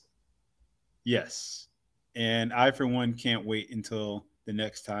 Yes. And I, for one, can't wait until the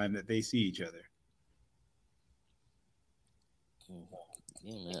next time that they see each other.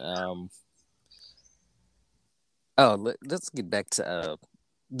 Yeah, let's get back to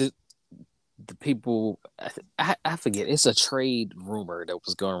the people. I forget. It's a trade rumor that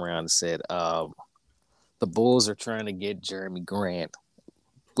was going around that said the Bulls are trying to get Jeremy Grant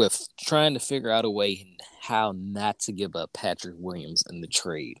with trying to figure out a way how not to give up Patrick Williams in the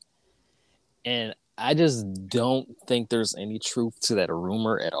trade. And I just don't think there's any truth to that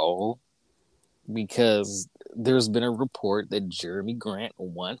rumor at all, because there's been a report that Jeremy Grant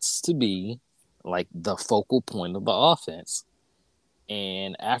wants to be like the focal point of the offense.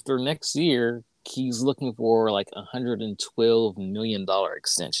 And after next year, he's looking for like $112 million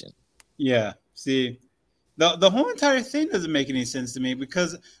extension. Yeah. See, the whole entire thing doesn't make any sense to me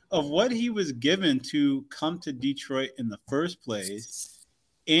because of what he was given to come to Detroit in the first place,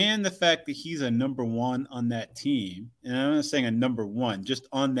 and the fact that he's a number 1 on that team. And I'm not saying a number 1, just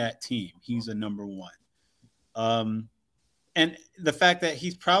on that team, he's a number 1. And the fact that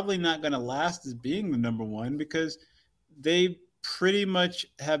he's probably not going to last as being the number 1 because they pretty much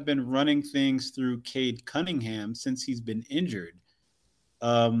have been running things through Cade Cunningham since he's been injured.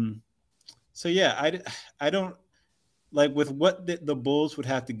 So yeah, I don't like with what the Bulls would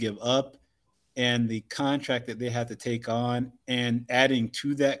have to give up and the contract that they have to take on, and adding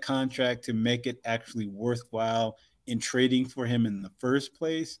to that contract to make it actually worthwhile in trading for him in the first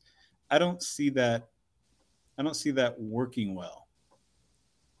place. I don't see that working well.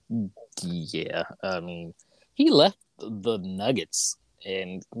 Yeah, I mean, he left the Nuggets,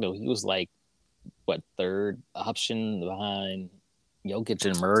 and he was like what, 3rd option behind Jokic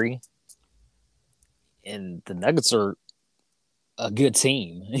and Murray, and the Nuggets are a good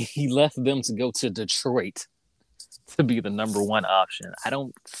team. He left them to go to Detroit to be the number 1 option. I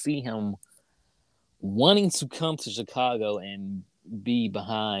don't see him wanting to come to Chicago and be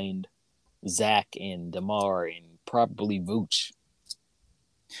behind Zach and DeMar and probably Vooch.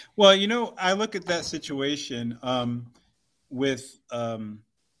 Well, I look at that situation with him,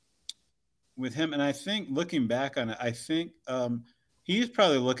 and I think looking back on it, I think he's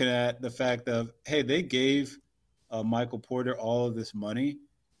probably looking at the fact of, hey, they gave Michael Porter all of this money,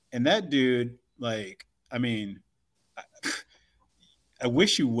 and that dude, like, I mean, I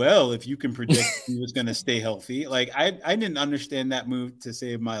wish you well if you can predict he was going to stay healthy. Like, I didn't understand that move to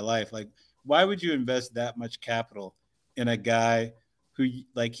save my life. Like, why would you invest that much capital in a guy who,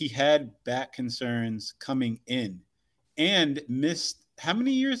 like, he had back concerns coming in and missed? How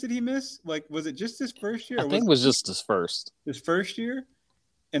many years did he miss? Like, was it just his first year, I or think was it was just his first. his first year?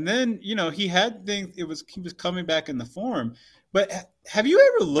 And then, he had things. He was coming back in the form. But have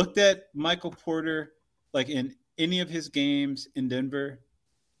you ever looked at Michael Porter, like, in any of his games in Denver?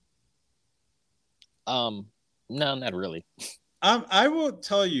 No, not really. I will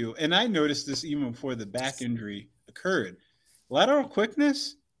tell you, and I noticed this even before the back injury occurred. Lateral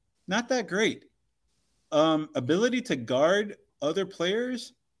quickness, not that great. Ability to guard other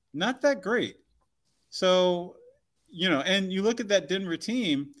players, not that great. So, and you look at that Denver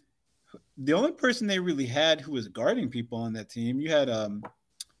team, the only person they really had who was guarding people on that team, you had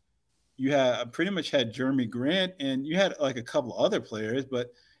pretty much had Jeremy Grant, and you had like a couple other players,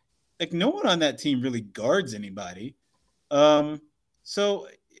 but like no one on that team really guards anybody. So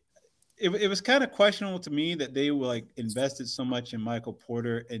it was kind of questionable to me that they were like invested so much in Michael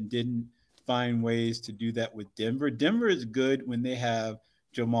Porter and didn't find ways to do that with Denver. Denver is good when they have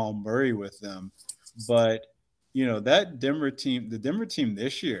Jamal Murray with them, but that the Denver team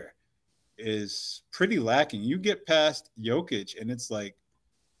this year is pretty lacking. You get past Jokic, and it's like,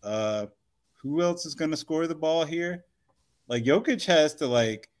 uh, who else is going to score the ball here? Like Jokic has to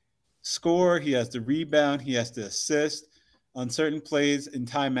like score, he has to rebound, he has to assist on certain plays in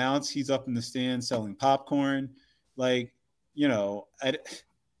timeouts. He's up in the stands selling popcorn. Like,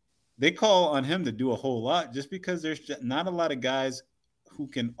 they call on him to do a whole lot just because there's not a lot of guys who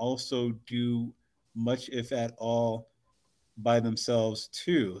can also do much, if at all, by themselves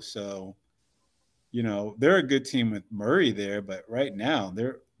too. So, they're a good team with Murray there, but right now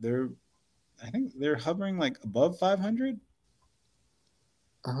they're I think they're hovering like above 500.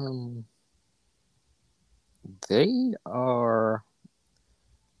 Um, they are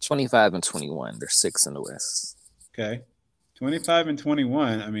 25-21. They're sixth in the West. Okay,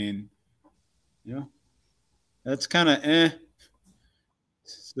 25-21. I mean, that's kind of eh.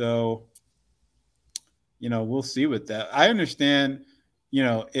 So, we'll see with that. I understand,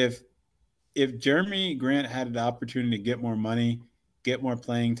 if Jeremy Grant had the opportunity to get more money, get more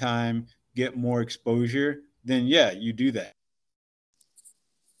playing time, get more exposure, then yeah, you do that.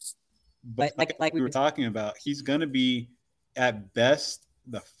 But like we were talking about, he's going to be at best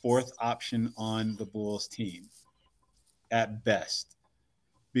the fourth option on the Bulls team, at best,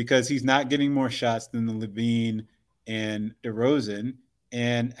 because he's not getting more shots than the Levine and DeRozan,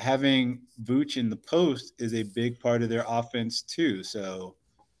 and having Vooch in the post is a big part of their offense too. So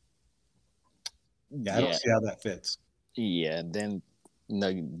yeah, I don't see how that fits. Yeah, then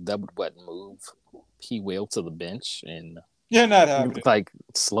that would what move P. Will to the bench and Not happening. like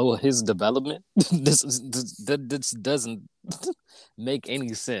slow his development. This doesn't make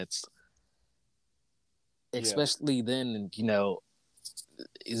any sense. Especially then, you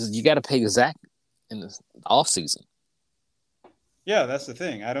got to pay Zach in the off season. Yeah, that's the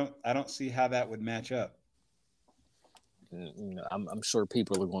thing. I don't see how that would match up. I'm sure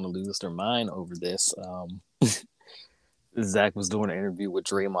people are going to lose their mind over this. Zach was doing an interview with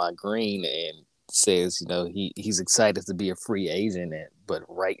Draymond Green and says, he's excited to be a free agent, but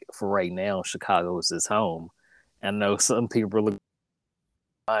right now, Chicago is his home. I know some people are looking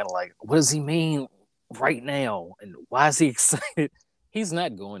like, what does he mean right now? And why is he excited? He's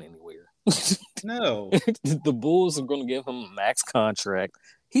not going anywhere. No. The Bulls are going to give him a max contract.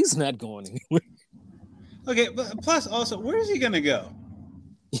 He's not going anywhere. Okay, but plus also, where is he going to go?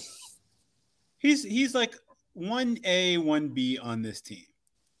 He's like 1A, 1B on this team.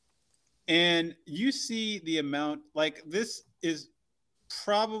 And you see the amount, like this is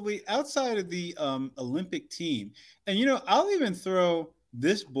probably outside of the Olympic team. And, I'll even throw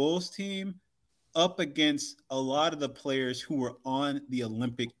this Bulls team up against a lot of the players who were on the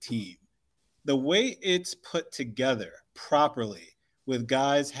Olympic team. The way it's put together properly with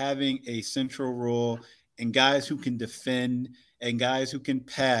guys having a central role and guys who can defend and guys who can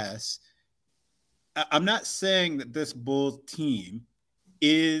pass. I'm not saying that this Bulls team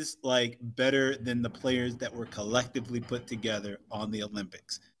is like better than the players that were collectively put together on the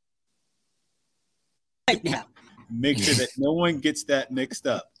Olympics. Right now, make sure that no one gets that mixed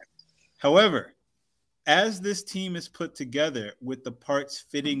up. However, as this team is put together with the parts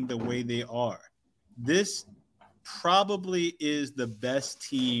fitting the way they are, this probably is the best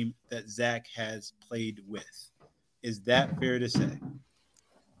team that Zach has played with. Is that fair to say?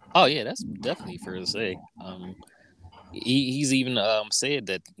 Oh yeah, that's definitely fair to say. He's even said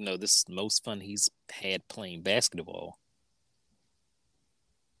that this is the most fun he's had playing basketball.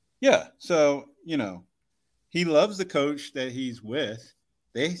 Yeah. So he loves the coach that he's with.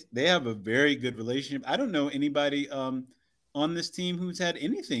 They have a very good relationship. I don't know anybody on this team who's had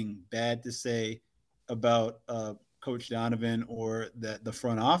anything bad to say about Coach Donovan or the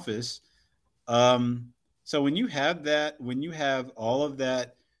front office. So when you have that, when you have all of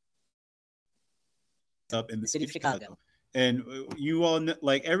that up in the city of Chicago, and you all know,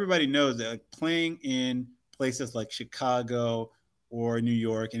 like everybody knows that like, playing in places like Chicago or New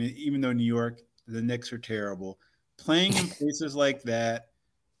York, and even though New York, the Knicks are terrible, playing in places like that,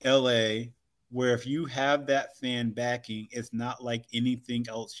 LA, where if you have that fan backing, it's not like anything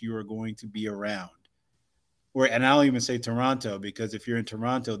else you are going to be around. Or, and I'll even say Toronto, because if you're in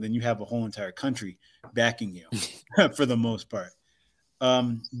Toronto, then you have a whole entire country backing you for the most part.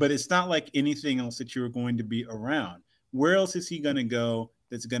 But it's not like anything else that you're going to be around. Where else is he going to go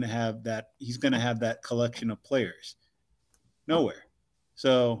that's going to have that? He's going to have that collection of players. Nowhere.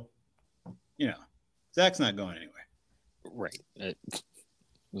 So, Zach's not going anywhere. Right.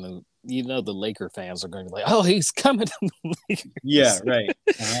 The Laker fans are going to be like, "Oh, he's coming to the Lakers." Yeah, right.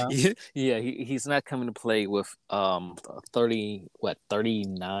 Uh-huh. Yeah, he's not coming to play with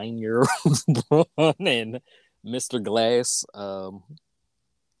 39-year-old LeBron and Mr. Glass,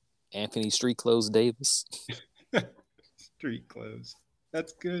 Anthony Street Clothes Davis. Street clothes.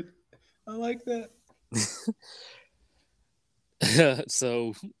 That's good. I like that.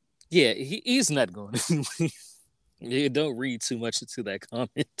 So, yeah, he's not going to. You don't read too much into that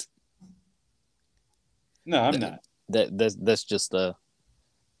comment. No, I'm not. That's just I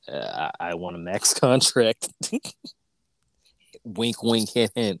want a max contract. Wink, wink,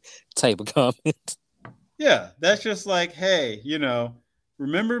 hint, hint type of comment. Yeah, that's just like, hey,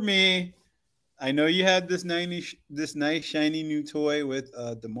 remember me? I know you had this nice shiny new toy with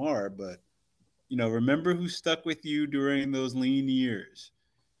DeMar, but remember who stuck with you during those lean years.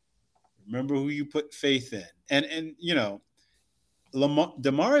 Remember who you put faith in, and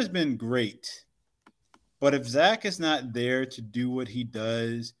DeMar has been great, but if Zach is not there to do what he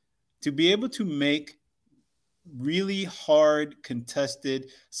does, to be able to make really hard, contested,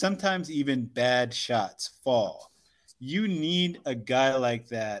 sometimes even bad shots fall, you need a guy like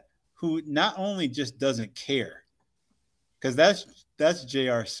that who not only just doesn't care, because that's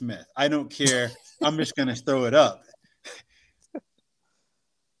J.R. Smith. I don't care. I'm just going to throw it up.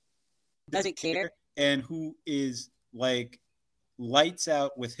 Doesn't care, and who is like lights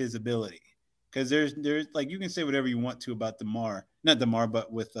out with his ability. Because there's like, you can say whatever you want to about not DeMar, but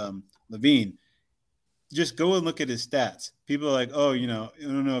with Levine. Just go and look at his stats. People are like, oh, I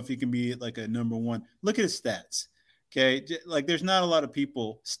don't know if he can be like a number one. Look at his stats. Okay. Like there's not a lot of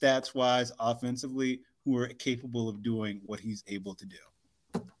people stats wise, offensively, who are capable of doing what he's able to do.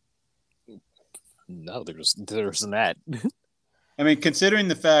 No, there's not. I mean, considering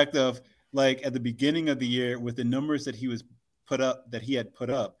the fact of like at the beginning of the year with the numbers that he had put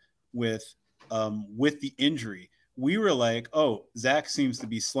up with the injury, we were like, oh, Zach seems to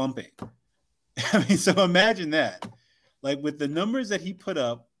be slumping. I mean, so imagine that. Like with the numbers that he put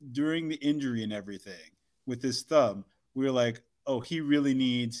up during the injury and everything with his thumb, we were like, oh, he really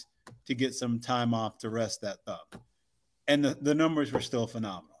needs to get some time off to rest that thumb. And the numbers were still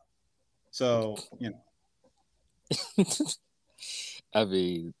phenomenal. So, I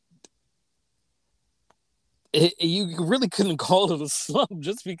mean, you really couldn't call it a slump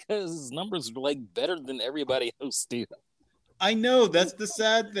just because his numbers were like better than everybody else did. I know, that's the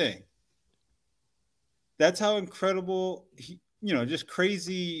sad thing. That's how incredible he, just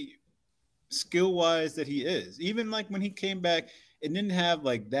crazy skill wise that he is. Even like when he came back and didn't have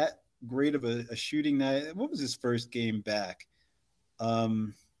like that great of a shooting night. What was his first game back?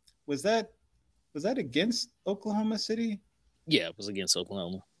 Was that against Oklahoma City? Yeah, it was against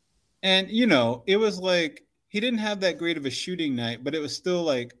Oklahoma. And it was like he didn't have that great of a shooting night, but it was still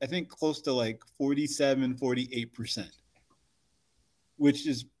like I think close to like 47-48%. Which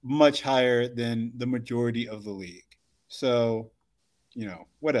is much higher than the majority of the league. So,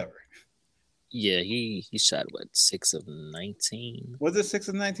 whatever. Yeah, he shot 6 of 19. Was it 6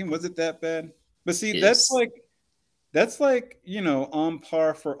 of 19? Was it that bad? But see, Yes. that's like on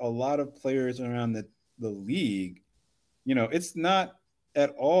par for a lot of players around the league. It's not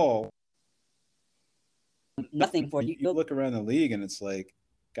at all nothing for you. You look around the league and it's like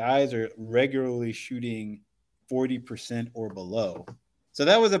guys are regularly shooting 40% or below. So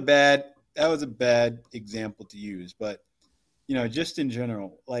that was a bad example to use, but just in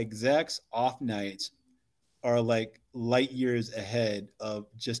general, like Zach's off nights are like light years ahead of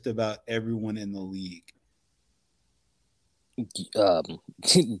just about everyone in the league. Um,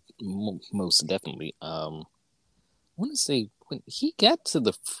 most definitely. I want to say when he got to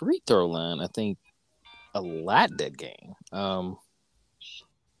the free throw line, I think a lot that game.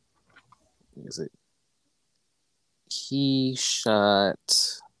 Is it? He shot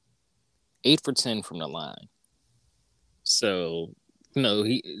 8 for 10 from the line. So,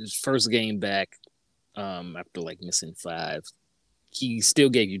 his first game back, after like missing 5, he still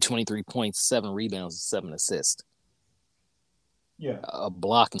gave you 23 points, 7 rebounds, and 7 assists, Yeah. a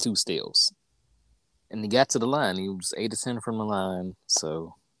block and 2 steals. And he got to the line. He was 8 of 10 from the line.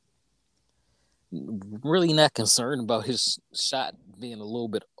 So, really not concerned about his shot being a little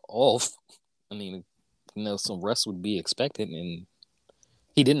bit off. I mean, some rest would be expected, and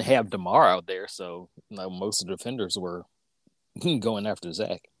he didn't have DeMar out there, so most of the defenders were going after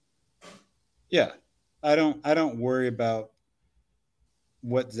Zach. Yeah. I don't worry about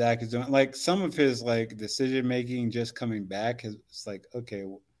what Zach is doing. Like some of his like decision making just coming back is it's like, okay,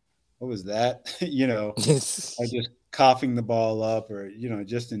 what was that? Or just coughing the ball up or,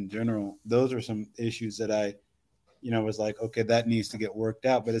 just in general. Those are some issues that I, was like, okay, that needs to get worked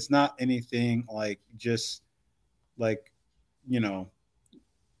out. But it's not anything like just like, you know,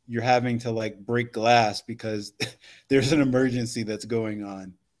 you're having to like break glass because there's an emergency that's going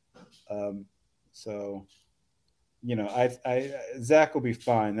on. So I Zach will be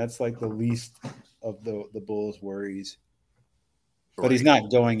fine. That's like the least of the Bulls' worries. But he's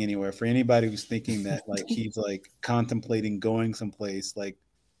not going anywhere. For anybody who's thinking that like he's like contemplating going someplace, like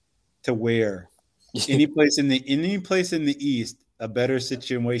to where any place in the East, a better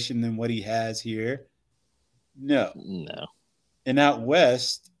situation than what he has here. No. And out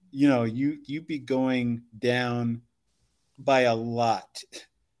west, you'd be going down by a lot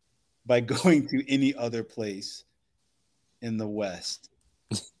by going to any other place in the West.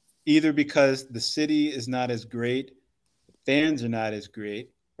 Either because the city is not as great, fans are not as great,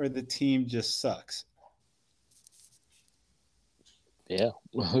 or the team just sucks. Yeah.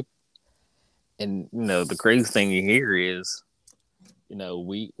 And the crazy thing here is,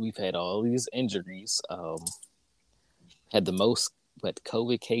 we've had all these injuries, had the most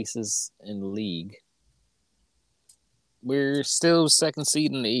COVID cases in the league. We're still second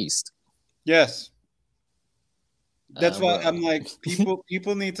seed in the East. Yes. That's why I'm like,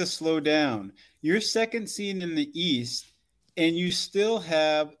 people need to slow down. You're second seed in the East, and you still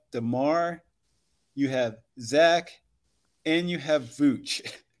have DeMar, you have Zach, and you have Vooch.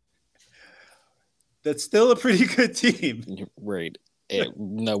 That's still a pretty good team. Right.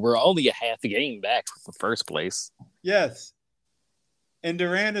 We're only a half a game back from first place. Yes. And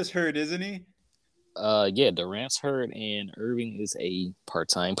Durant is hurt, isn't he? Yeah, Durant's hurt, and Irving is a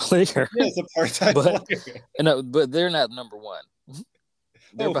part-time player. Yeah, it's a part-time player. But they're not number one.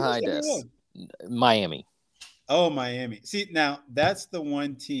 They're behind us. Miami. Oh, Miami. See, now that's the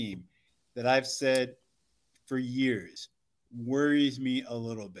one team that I've said for years worries me a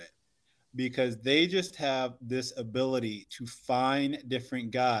little bit because they just have this ability to find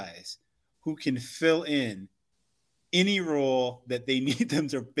different guys who can fill in any role that they need them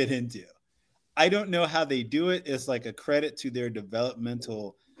to fit into. I don't know how they do it. It's like a credit to their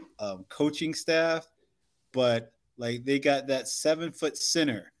developmental coaching staff, but like they got that 7-foot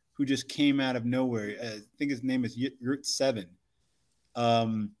center who just came out of nowhere. I think his name is Yurt Seven.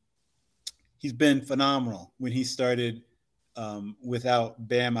 He's been phenomenal when he started without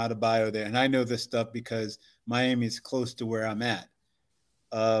Bam Adebayo there. And I know this stuff because Miami is close to where I'm at.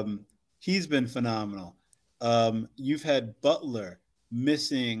 He's been phenomenal. You've had Butler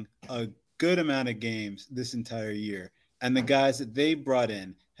missing a good amount of games this entire year. And the guys that they brought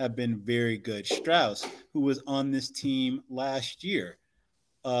in have been very good. Strauss, who was on this team last year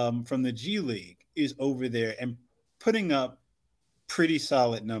from the G League, is over there and putting up pretty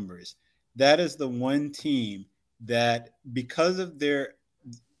solid numbers. That is the one team that because of like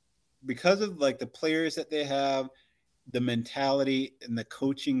the players that they have, the mentality and the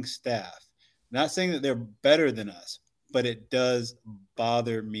coaching staff, not saying that they're better than us, but it does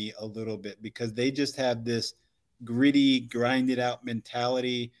bother me a little bit because they just have this gritty, grinded out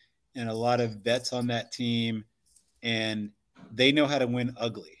mentality and a lot of vets on that team, and they know how to win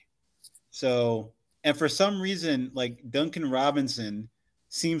ugly. So, and for some reason, like Duncan Robinson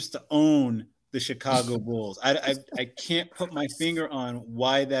seems to own the Chicago Bulls. I can't put my finger on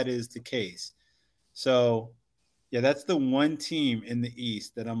why that is the case. So, yeah, that's the one team in the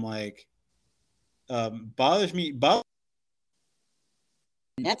East that I'm like, bothers me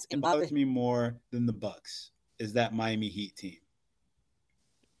more than the Bucks is that Miami Heat team.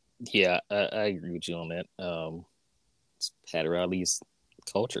 Yeah, I agree with you on that. It's Pat Riley's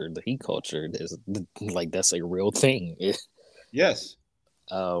culture, the Heat culture, is like that's a real thing. Yes.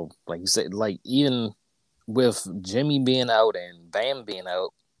 Like you said, like even with Jimmy being out and Bam being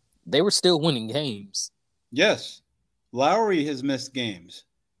out, they were still winning games. Yes. Lowry has missed games,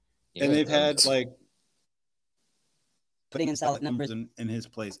 and Yeah, they've had like Putting in solid numbers numbers. in his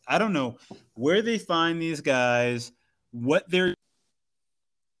place. I don't know where they find these guys, what they're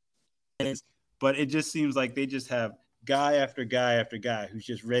is, but it just seems like they just have guy after guy after guy who's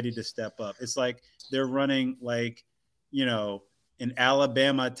just ready to step up. It's like they're running like, you know, an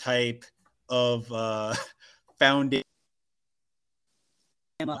Alabama type of foundation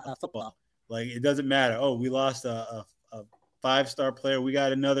Football. Like it doesn't matter. Oh, we lost a 5-star player. We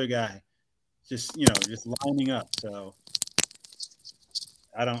got another guy. Just just lining up. So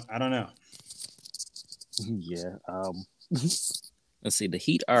I don't know. yeah. Let's see. The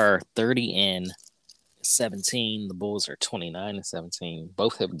Heat are 30-17. The Bulls are 29-17.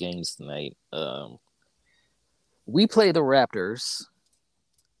 Both have games tonight. We play the Raptors.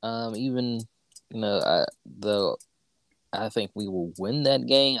 Even though I think we will win that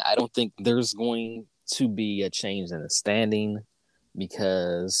game. I don't think there's going to be a change in the standing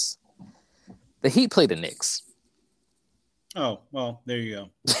because the Heat play the Knicks. Oh well, there you go.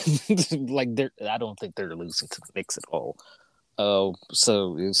 Like I don't think they're losing to the Knicks at all.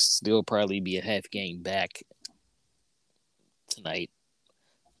 So it'll still probably be a half game back tonight.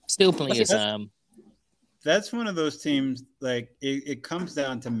 Still plenty of time. That's one of those teams. Like it comes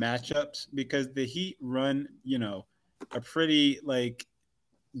down to matchups because the Heat run, a pretty like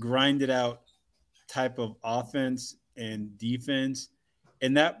grinded out type of offense and defense,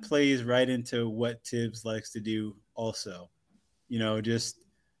 and that plays right into what Tibbs likes to do. Also, just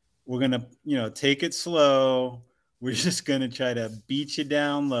we're gonna take it slow. We're just gonna try to beat you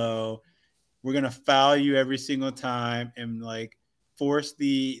down low. We're gonna foul you every single time and like force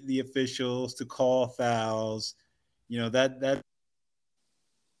the officials to call fouls. That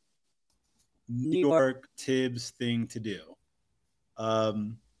New York Tibbs thing to do.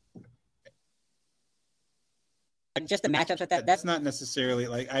 Um, Just the matchups with that. That's not necessarily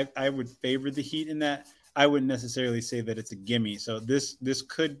like I would favor the Heat in that. I wouldn't necessarily say that it's a gimme. So this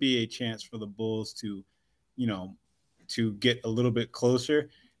could be a chance for the Bulls to, you know, to get a little bit closer.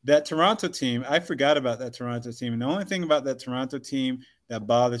 That Toronto team, I forgot about that Toronto team. And the only thing about that Toronto team that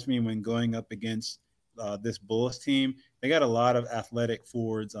bothers me when going up against this Bulls team, they got a lot of athletic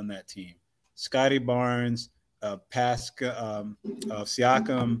forwards on that team. Scotty Barnes, Siakam.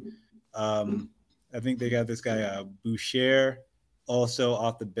 I think they got this guy Boucher also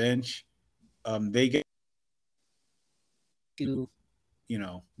off the bench. They get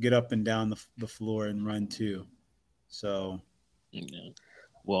get up and down the floor and run too. So Yeah.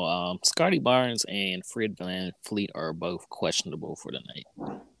 Well, Scotty Barnes and Fred Van Fleet are both questionable for tonight.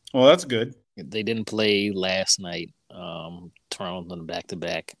 well, that's good. They didn't play last night. Toronto on back to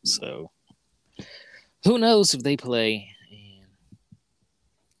back, so who knows if they play? And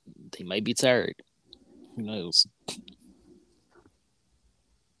they might be tired. Who knows?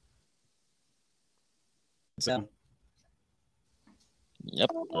 So Yep.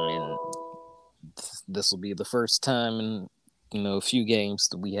 And this will be the first time in a few games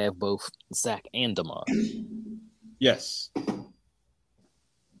that we have both Zach and DeMar. yes.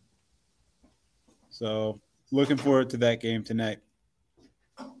 So looking forward to that game tonight.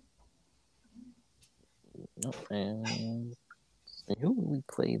 And who will we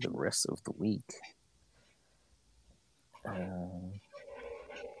play the rest of the week?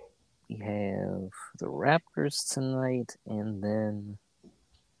 We have the Raptors tonight, and then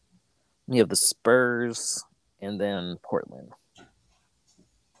we have the Spurs, and then Portland.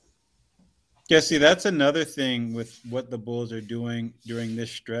 Yeah, see, that's another thing with what the Bulls are doing during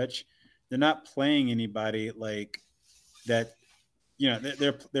this stretch. They're not playing anybody like that.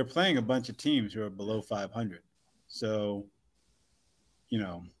 They're playing a bunch of teams who are below 500. So,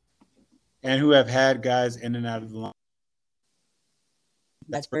 and who have had guys in and out of the line.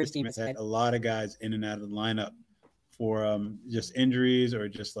 That Spurs team has had a lot of guys in and out of the lineup for just injuries or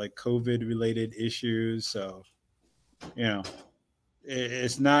just like COVID related issues. So,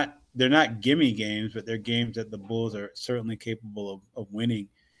 it's not, they're not gimme games, but they're games that the Bulls are certainly capable of winning,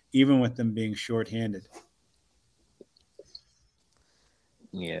 even with them being shorthanded.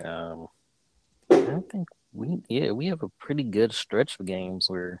 Yeah, I think we have a pretty good stretch of games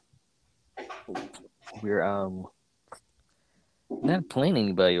where we're not playing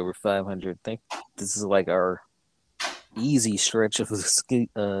anybody over 500. I think this is like our easy stretch of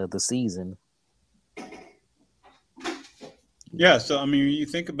the season. Yeah, so I mean, you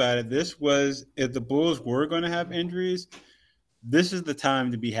think about it. This was if the Bulls were going to have injuries, this is the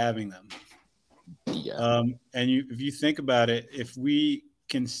time to be having them. Yeah. And if you think about it, if we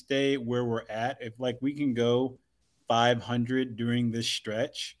can stay where we're at, if like we can go 500 during this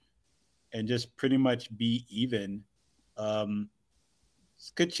stretch and just pretty much be even, um,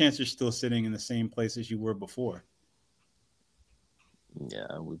 it's a good chance you're still sitting in the same place as you were before.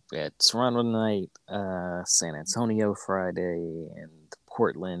 Yeah, we've got Toronto tonight, San Antonio Friday, and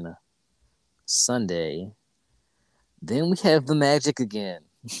Portland Sunday. Then we have the Magic again.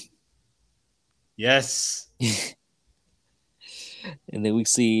 Yes. And then we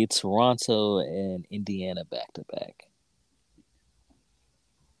see Toronto and Indiana back to back.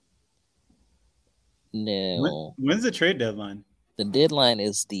 Now, When's the trade deadline? the deadline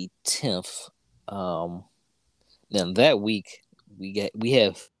is the 10th. Now that week we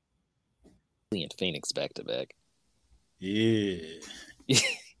have Philly and Phoenix back to back. Yeah.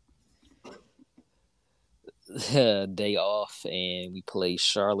 Day off, and we play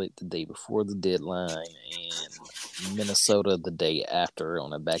Charlotte the day before the deadline, and Minnesota the day after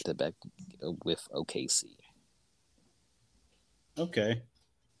on a back to back with OKC. Okay.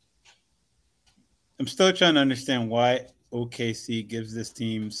 I'm still trying to understand why OKC gives this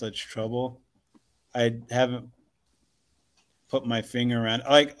team such trouble. I haven't put my finger around.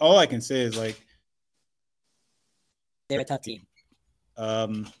 Like all I can say is like, They're a tough team.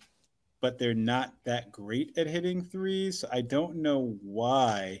 But they're not that great at hitting threes. So I don't know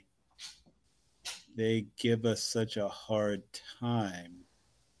why they give us such a hard time.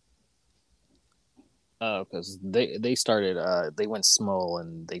 Because they started they went small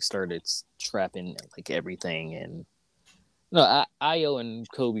and they started trapping like everything, and no, Io and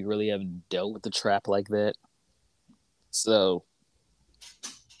Kobe really haven't dealt with the trap like that. So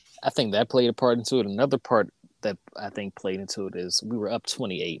I think that played a part into it. Another part that I think played into it is we were up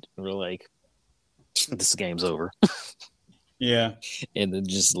 28 and we're like, this game's over. Yeah. And then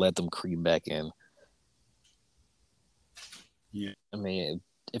just let them creep back in. Yeah. I mean,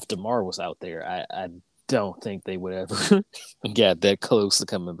 if DeMar was out there, I don't think they would ever got that close to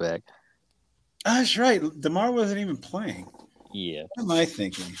coming back. That's right. DeMar wasn't even playing. Yeah. What am I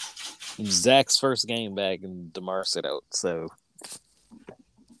thinking? Zach's first game back and DeMar sit out. So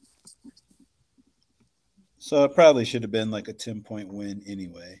it probably should have been like a 10-point win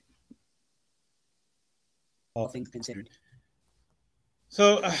anyway. All things considered.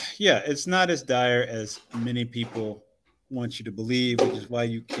 So, yeah, it's not as dire as many people want you to believe, which is why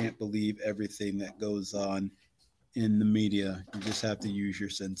you can't believe everything that goes on in the media. You just have to use your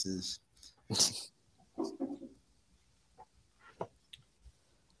senses.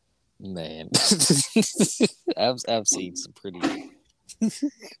 Man, I've seen some pretty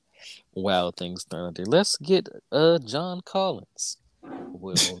wild things thrown out there. Let's get John Collins.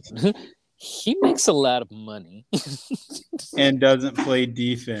 Well, he makes a lot of money and doesn't play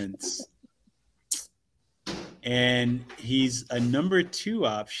defense. And he's a number 2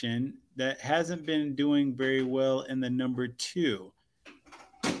 option that hasn't been doing very well in the number 2.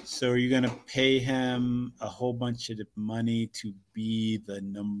 So are you going to pay him a whole bunch of money to be the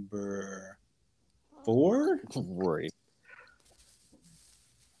number 4? Right.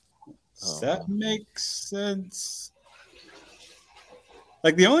 Does that make sense?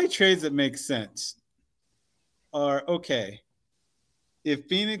 Like the only trades that make sense are, okay, if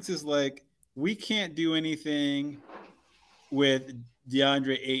Phoenix is like, we can't do anything with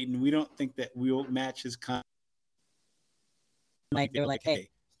DeAndre Ayton, we don't think that we'll match his contract. Like they're like, hey,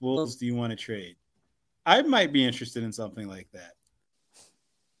 Wolves, do you want to trade? I might be interested in something like that.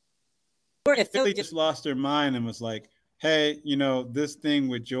 or if They just lost their mind and was like, hey, you know, this thing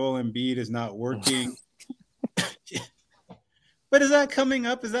with Joel Embiid is not working. But is that coming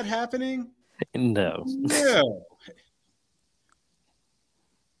up? Is that happening? No. No.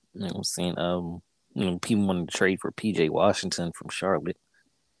 I'm seeing people wanting to trade for PJ Washington from Charlotte.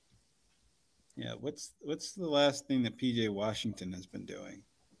 Yeah, what's the last thing that PJ Washington has been doing?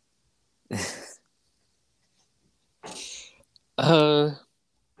 And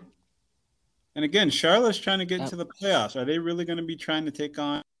again, Charlotte's trying to get into the playoffs. Are they really going to be trying to take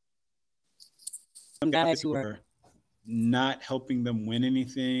on some guys who are not helping them win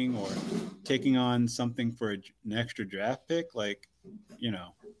anything or taking on something for an extra draft pick? Like, you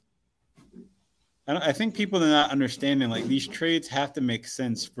know, I think people are not understanding, like, these trades have to make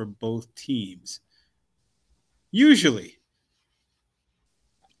sense for both teams. Usually.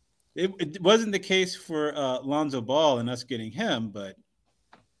 It wasn't the case for Lonzo Ball and us getting him, but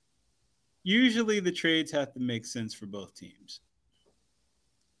usually the trades have to make sense for both teams.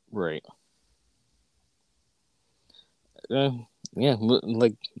 Right. Yeah,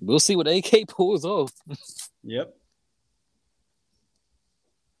 like we'll see what AK pulls off. Yep.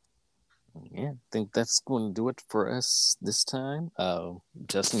 Yeah, I think that's going to do it for us this time.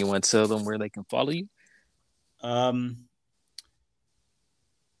 Justin, you want to tell them where they can follow you?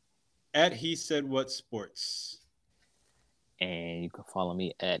 At He Said What Sports. And you can follow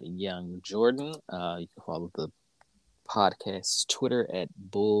me at Young Jordan. You can follow the podcast Twitter at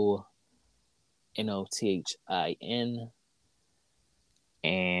Bull Nothin.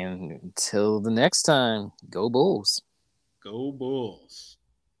 And until the next time, go Bulls. Go Bulls.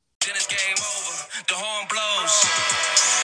 Then it's game over. The horn blows.